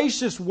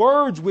gracious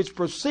words which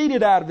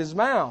proceeded out of his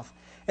mouth.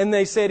 And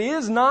they said,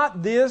 "Is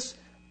not this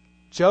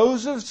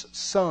Joseph's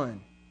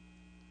son?"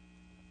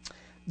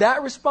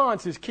 That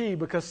response is key,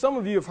 because some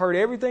of you have heard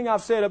everything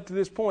I've said up to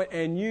this point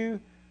and you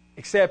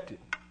accept it.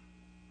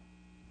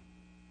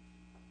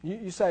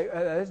 You say,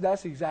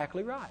 "That's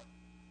exactly right."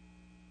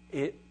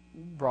 It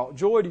brought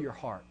joy to your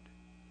heart.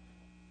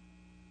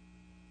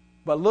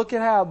 But look at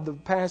how the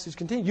passage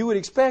continues. You would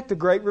expect a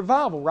great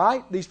revival,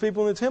 right? These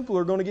people in the temple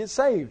are going to get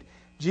saved.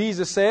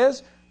 Jesus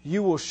says,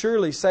 "You will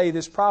surely say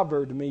this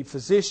proverb to me,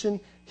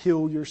 'Physician,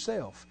 heal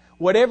yourself.'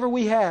 Whatever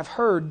we have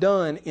heard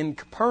done in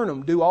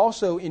Capernaum, do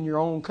also in your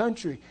own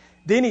country."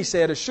 Then he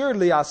said,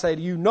 "Assuredly, I say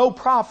to you, no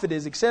prophet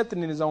is accepted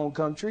in his own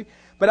country.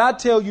 But I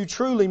tell you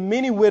truly,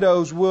 many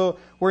widows were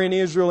in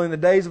Israel in the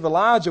days of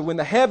Elijah, when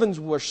the heavens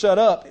were shut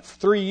up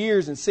 3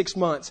 years and 6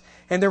 months.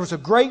 And there was a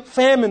great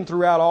famine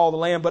throughout all the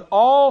land.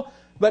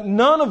 But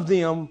none of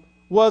them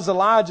was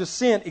Elijah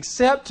sent,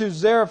 except to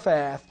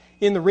Zarephath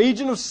in the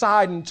region of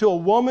Sidon, to a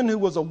woman who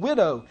was a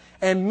widow.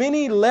 And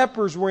many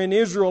lepers were in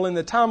Israel in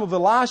the time of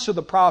Elisha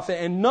the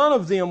prophet, and none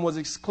of them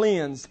was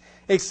cleansed,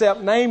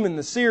 except Naaman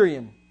the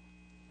Syrian."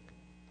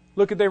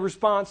 Look at their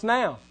response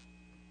now.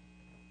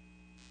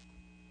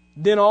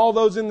 Then all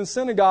those in the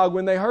synagogue,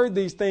 when they heard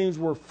these things,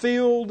 were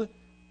filled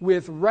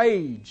with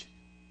rage,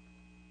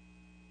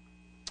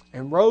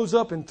 and rose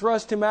up and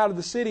thrust him out of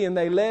the city. And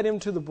they led him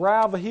to the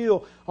brow of a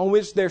hill on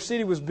which their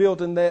city was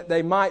built, and that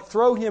they might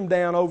throw him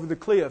down over the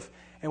cliff.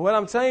 And what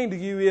I'm saying to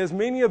you is,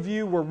 many of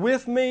you were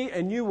with me,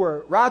 and you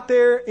were right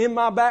there in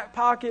my back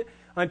pocket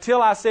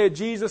until I said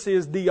Jesus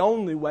is the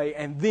only way,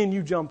 and then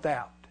you jumped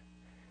out.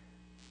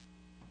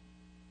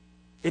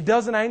 It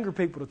doesn't anger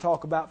people to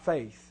talk about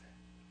faith.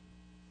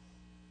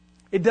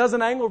 It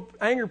doesn't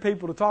anger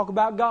people to talk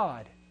about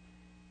God.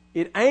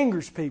 It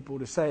angers people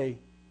to say,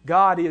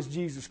 God is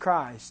Jesus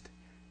Christ.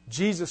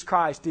 Jesus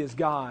Christ is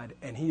God,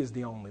 and He is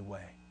the only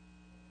way.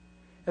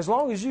 As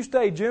long as you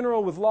stay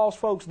general with lost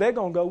folks, they're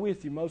going to go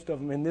with you, most of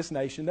them in this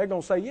nation. They're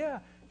going to say, "Yeah,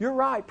 you're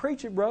right.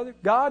 Preach it, brother.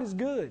 God is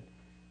good.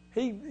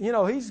 He's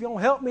going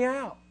to help me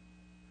out."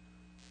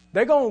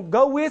 They're going to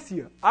go with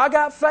you. "I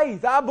got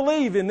faith. I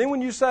believe." And then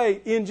when you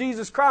say, "In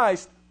Jesus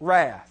Christ,"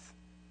 wrath,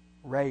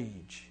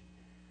 rage.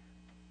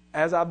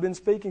 As I've been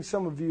speaking,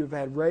 some of you have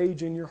had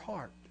rage in your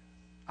heart.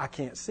 I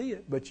can't see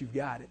it, but you've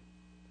got it.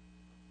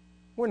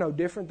 We're no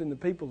different than the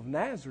people of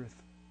Nazareth.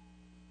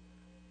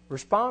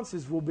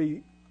 Responses will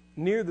be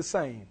near the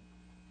same.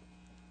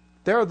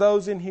 There are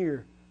those in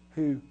here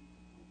who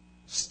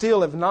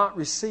still have not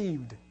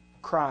received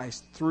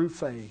Christ through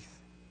faith,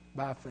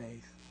 by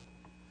faith.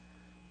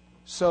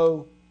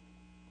 So,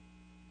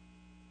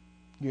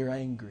 you're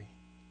angry.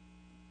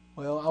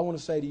 Well, I want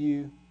to say to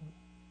you,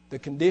 the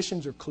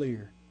conditions are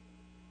clear.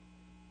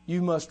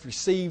 You must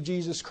receive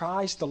Jesus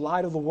Christ, the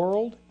light of the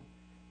world,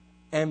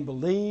 and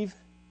believe,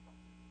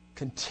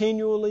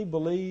 continually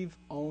believe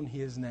on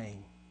His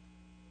name.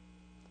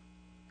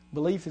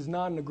 Belief is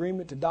not an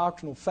agreement to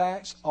doctrinal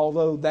facts,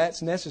 although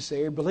that's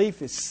necessary.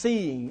 Belief is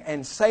seeing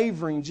and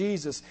savoring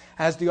Jesus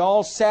as the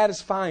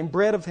all-satisfying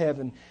bread of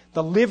heaven,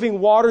 the living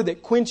water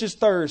that quenches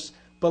thirst.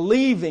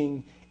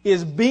 Believing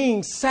is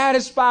being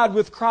satisfied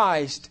with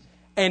Christ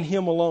and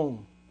Him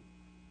alone.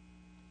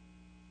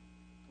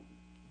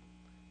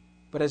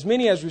 But as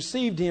many as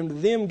received Him, to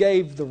them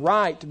gave the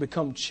right to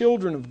become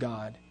children of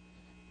God,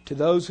 to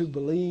those who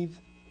believe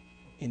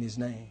in His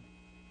name.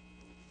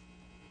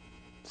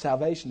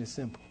 Salvation is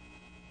simple.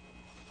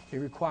 It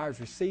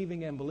requires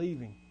receiving and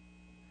believing.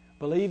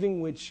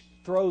 Believing which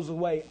throws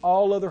away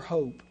all other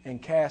hope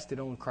and casts it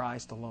on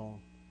Christ alone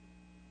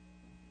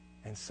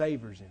and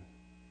savors Him.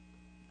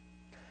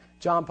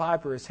 John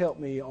Piper has helped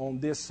me on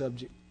this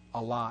subject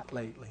a lot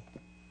lately.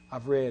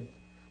 I've read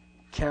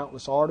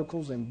countless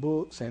articles and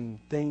books and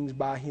things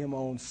by him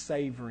on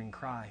savoring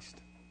Christ.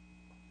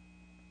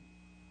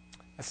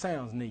 That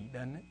sounds neat,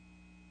 doesn't it?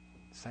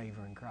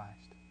 Savoring Christ.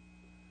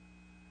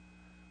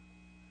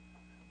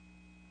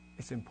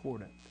 It's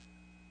important.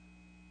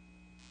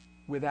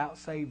 Without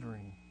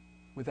savoring,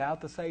 without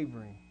the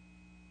savoring,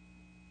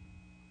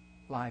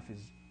 life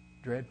is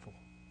dreadful.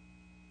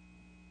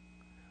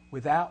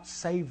 Without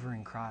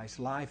savoring Christ,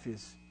 life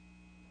is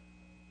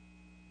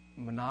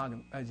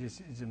monotonous.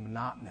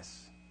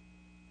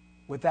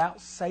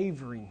 Without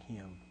savoring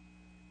Him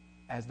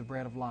as the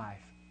bread of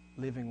life,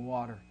 living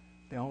water,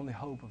 the only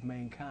hope of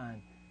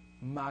mankind,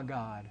 my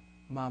God,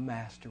 my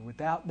Master.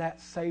 Without that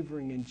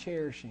savoring and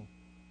cherishing,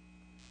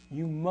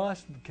 you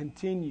must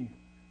continue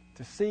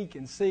to seek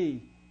and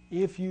see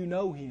if you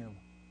know Him.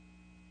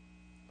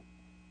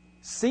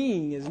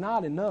 Seeing is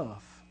not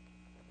enough.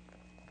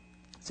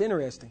 It's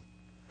interesting.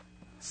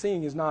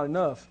 Seeing is not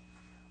enough.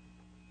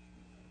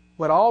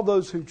 But all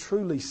those who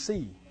truly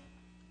see,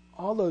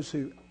 all those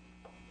who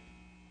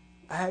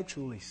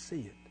actually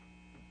see it,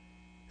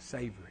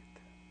 savor it.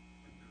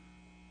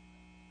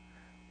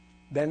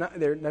 They're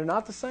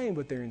not the same,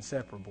 but they're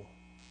inseparable.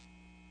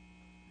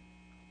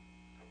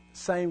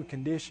 Same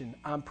condition.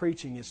 I'm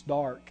preaching, it's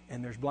dark,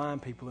 and there's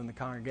blind people in the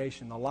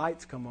congregation. The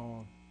lights come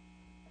on,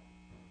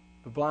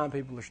 but blind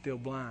people are still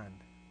blind.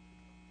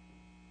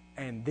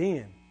 And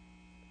then,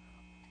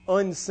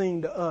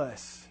 unseen to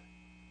us,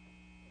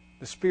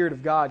 the Spirit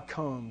of God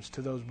comes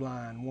to those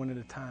blind one at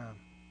a time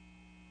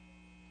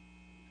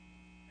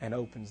and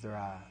opens their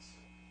eyes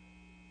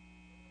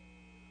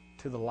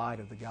to the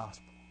light of the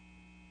gospel.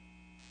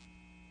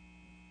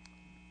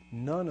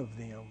 None of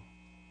them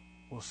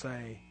will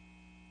say,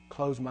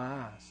 close my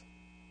eyes.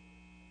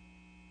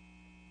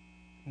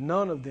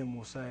 None of them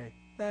will say,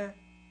 nah,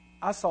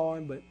 I saw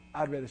Him, but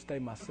I'd rather stay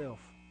myself.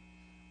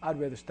 I'd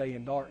rather stay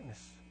in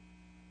darkness.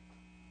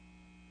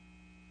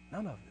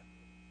 None of them.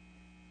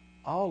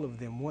 All of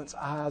them, once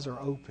eyes are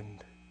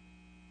opened,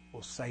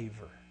 will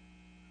savor.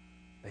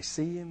 They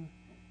see Him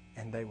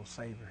and they will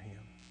savor Him.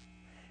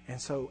 And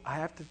so I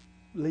have to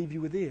leave you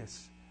with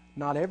this.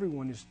 Not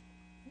everyone is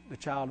the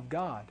child of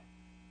God.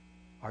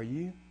 Are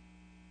you?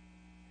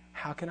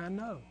 How can I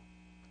know?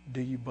 Do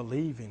you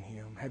believe in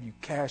Him? Have you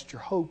cast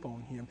your hope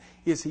on Him?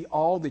 Is He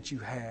all that you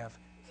have?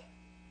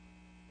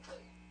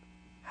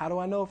 How do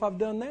I know if I've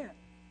done that?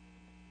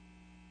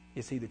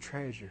 Is He the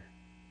treasure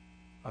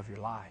of your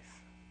life?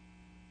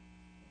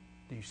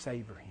 Do you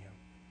savor Him?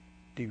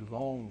 Do you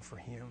long for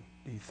Him?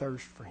 Do you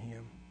thirst for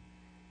Him?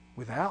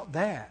 Without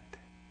that,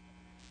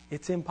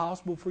 it's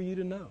impossible for you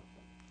to know.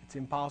 It's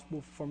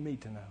impossible for me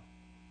to know.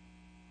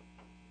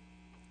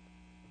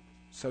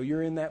 So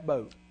you're in that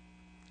boat.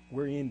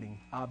 We're ending,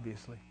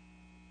 obviously.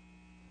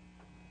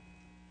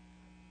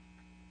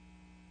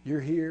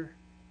 You're here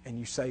and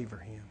you savor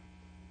Him.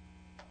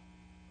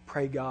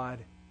 Pray God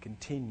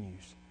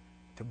continues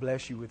to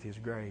bless you with His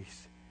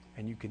grace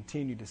and you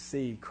continue to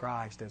see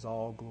Christ as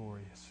all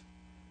glorious.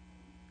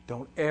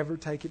 Don't ever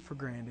take it for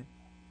granted.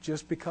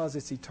 Just because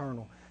it's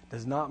eternal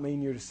does not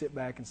mean you're to sit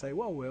back and say,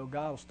 well,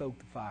 God will stoke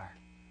the fire.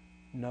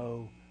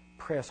 No,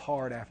 press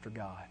hard after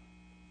God.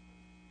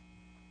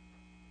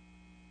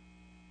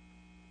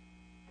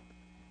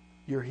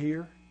 You're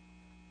here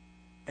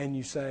and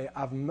you say,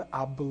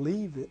 I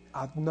believe it.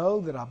 I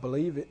know that I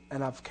believe it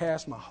and I've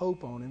cast my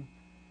hope on Him,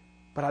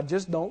 but I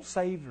just don't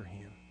savor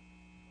Him.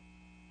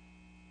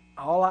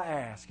 All I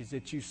ask is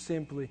that you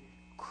simply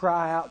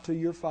cry out to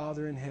your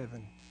Father in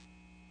heaven,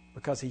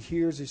 because He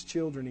hears His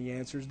children. He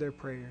answers their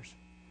prayers.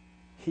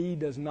 He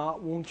does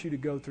not want you to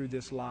go through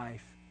this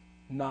life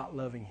not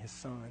loving His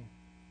Son.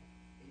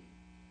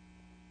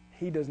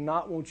 He does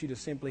not want you to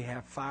simply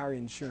have fire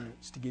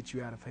insurance to get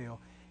you out of hell.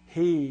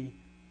 He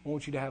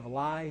wants you to have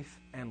life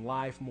and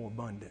life more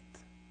abundant.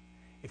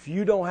 If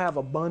you don't have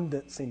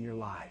abundance in your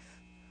life,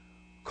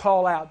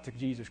 call out to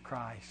Jesus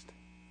Christ.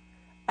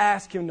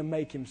 Ask Him to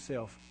make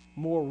Himself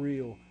more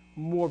real,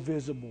 more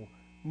visible,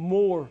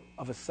 more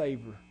of a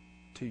savor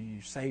to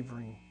you,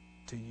 savoring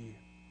to you.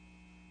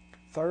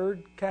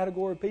 Third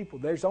category of people.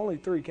 There's only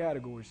 3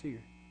 categories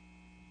here.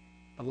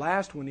 The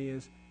last one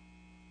is,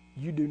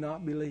 you do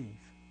not believe.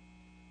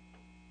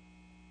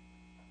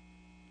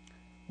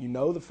 You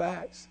know the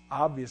facts.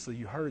 Obviously,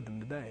 you heard them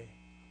today.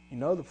 You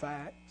know the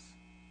facts.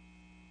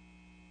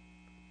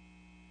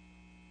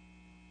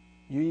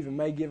 You even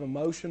may give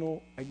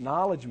emotional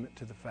acknowledgement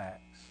to the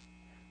facts,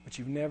 but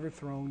you've never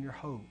thrown your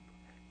hope.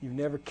 You've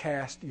never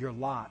cast your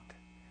lot.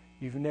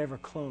 You've never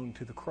clung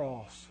to the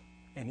cross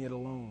and it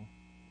alone.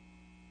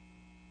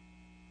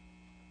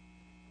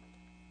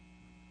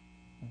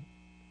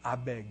 I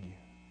beg you,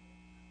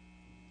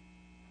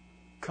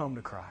 come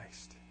to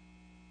Christ.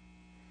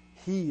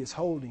 He is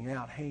holding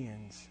out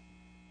hands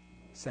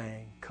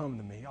saying, come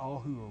to me, all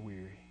who are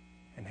weary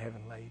and heavy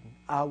laden.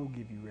 I will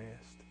give you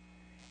rest.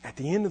 At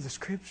the end of the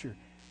Scripture,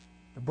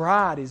 the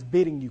bride is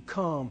bidding you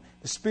come.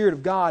 The Spirit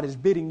of God is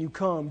bidding you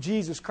come.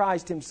 Jesus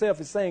Christ Himself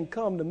is saying,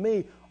 come to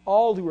me,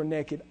 all who are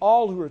naked,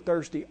 all who are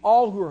thirsty,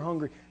 all who are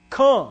hungry.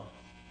 Come.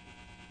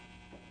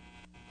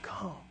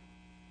 Come.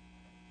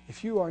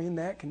 If you are in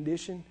that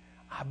condition,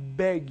 I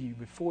beg you,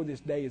 before this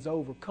day is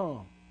over,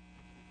 come.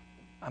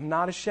 I'm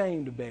not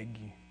ashamed to beg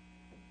you.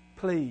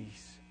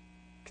 Please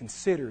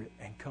consider it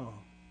and come.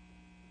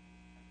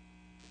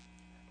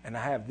 And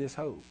I have this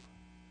hope.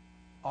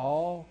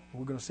 All,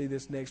 we're going to see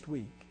this next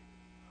week,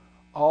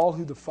 all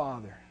who the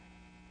Father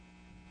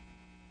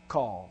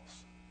calls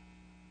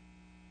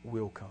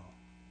will come.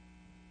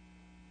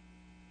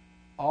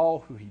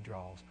 all who He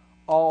draws,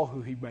 all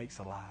who He makes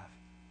alive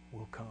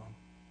will come.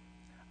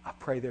 I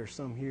pray there are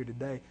some here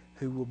today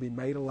who will be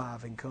made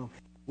alive and come.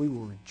 We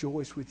will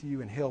rejoice with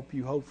you and help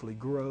you hopefully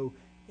grow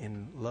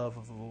in love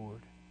of the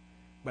Lord.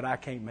 But I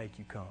can't make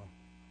you come.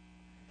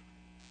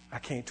 I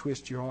can't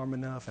twist your arm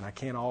enough, and I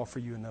can't offer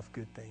you enough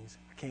good things.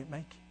 I can't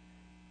make you.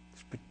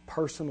 It's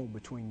personal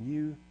between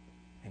you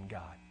and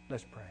God.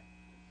 Let's pray.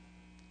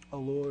 Oh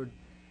Lord,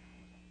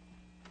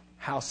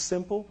 how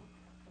simple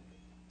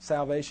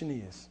salvation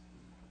is.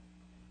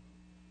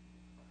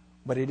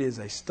 But it is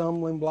a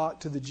stumbling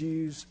block to the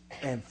Jews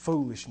and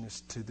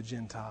foolishness to the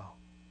Gentile.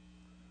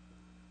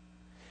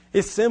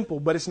 It's simple,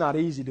 but it's not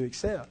easy to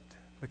accept.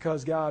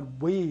 Because,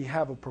 God, we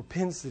have a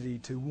propensity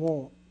to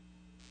want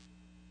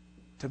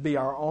to be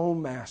our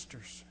own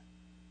masters.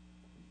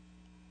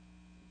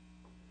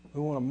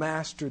 We want to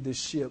master this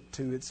ship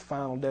to its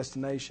final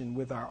destination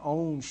with our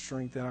own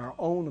strength and our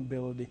own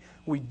ability.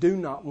 We do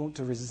not want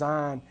to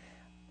resign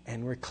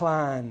and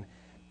recline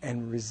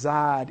and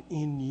reside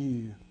in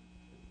you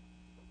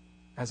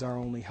as our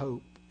only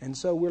hope. And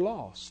so we're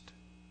lost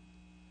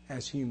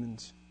as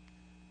humans.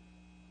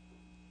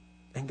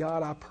 And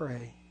God, I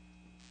pray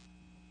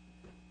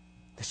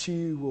that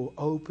you will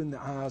open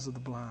the eyes of the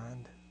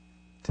blind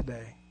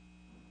today.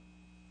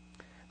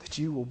 That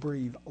you will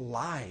breathe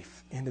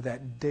life into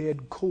that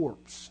dead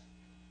corpse.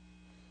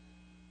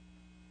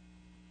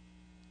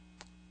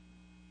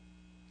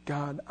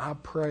 God, I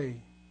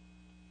pray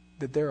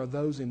that there are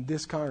those in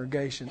this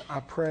congregation. I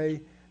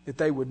pray that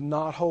they would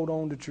not hold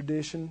on to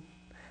tradition.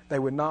 They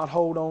would not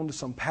hold on to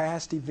some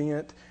past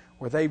event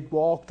where they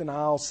walked an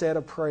aisle, said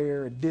a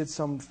prayer, and did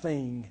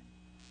something.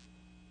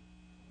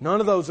 None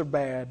of those are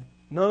bad.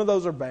 None of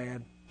those are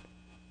bad.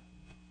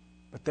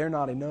 But they're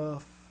not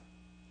enough.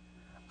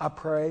 I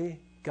pray,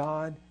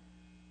 God,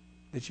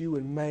 that you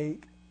would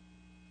make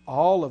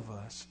all of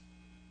us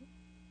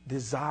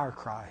desire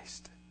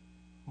Christ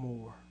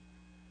more.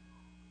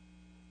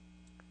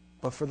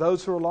 But for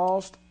those who are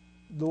lost,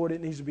 Lord,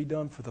 it needs to be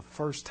done for the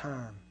first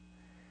time.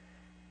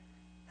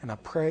 And I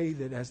pray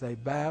that as they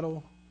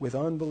battle with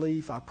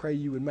unbelief, I pray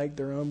you would make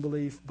their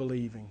unbelief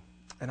believing.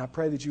 And I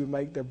pray that you would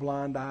make their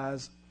blind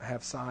eyes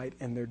have sight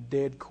and their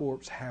dead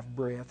corpse have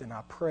breath. And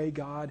I pray,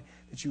 God,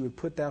 that you would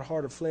put that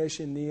heart of flesh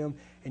in them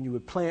and you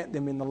would plant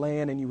them in the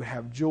land and you would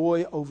have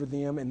joy over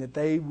them and that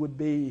they would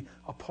be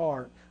a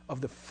part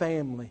of the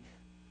family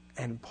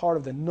and part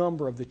of the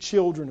number of the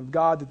children of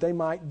God, that they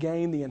might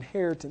gain the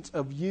inheritance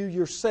of you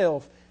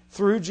yourself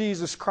through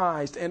Jesus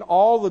Christ and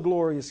all the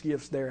glorious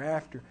gifts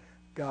thereafter.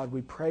 God,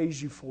 we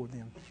praise you for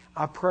them.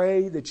 I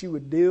pray that you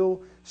would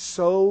deal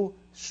so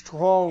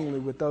strongly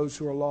with those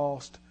who are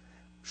lost,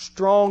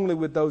 strongly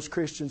with those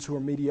Christians who are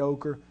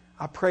mediocre.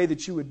 I pray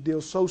that you would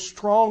deal so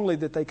strongly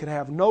that they could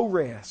have no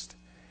rest,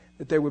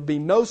 that there would be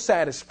no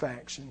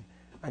satisfaction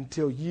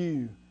until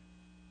you,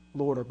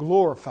 Lord, are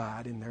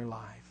glorified in their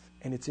life.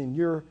 And it's in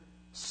your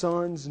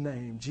Son's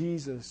name,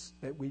 Jesus,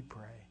 that we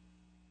pray.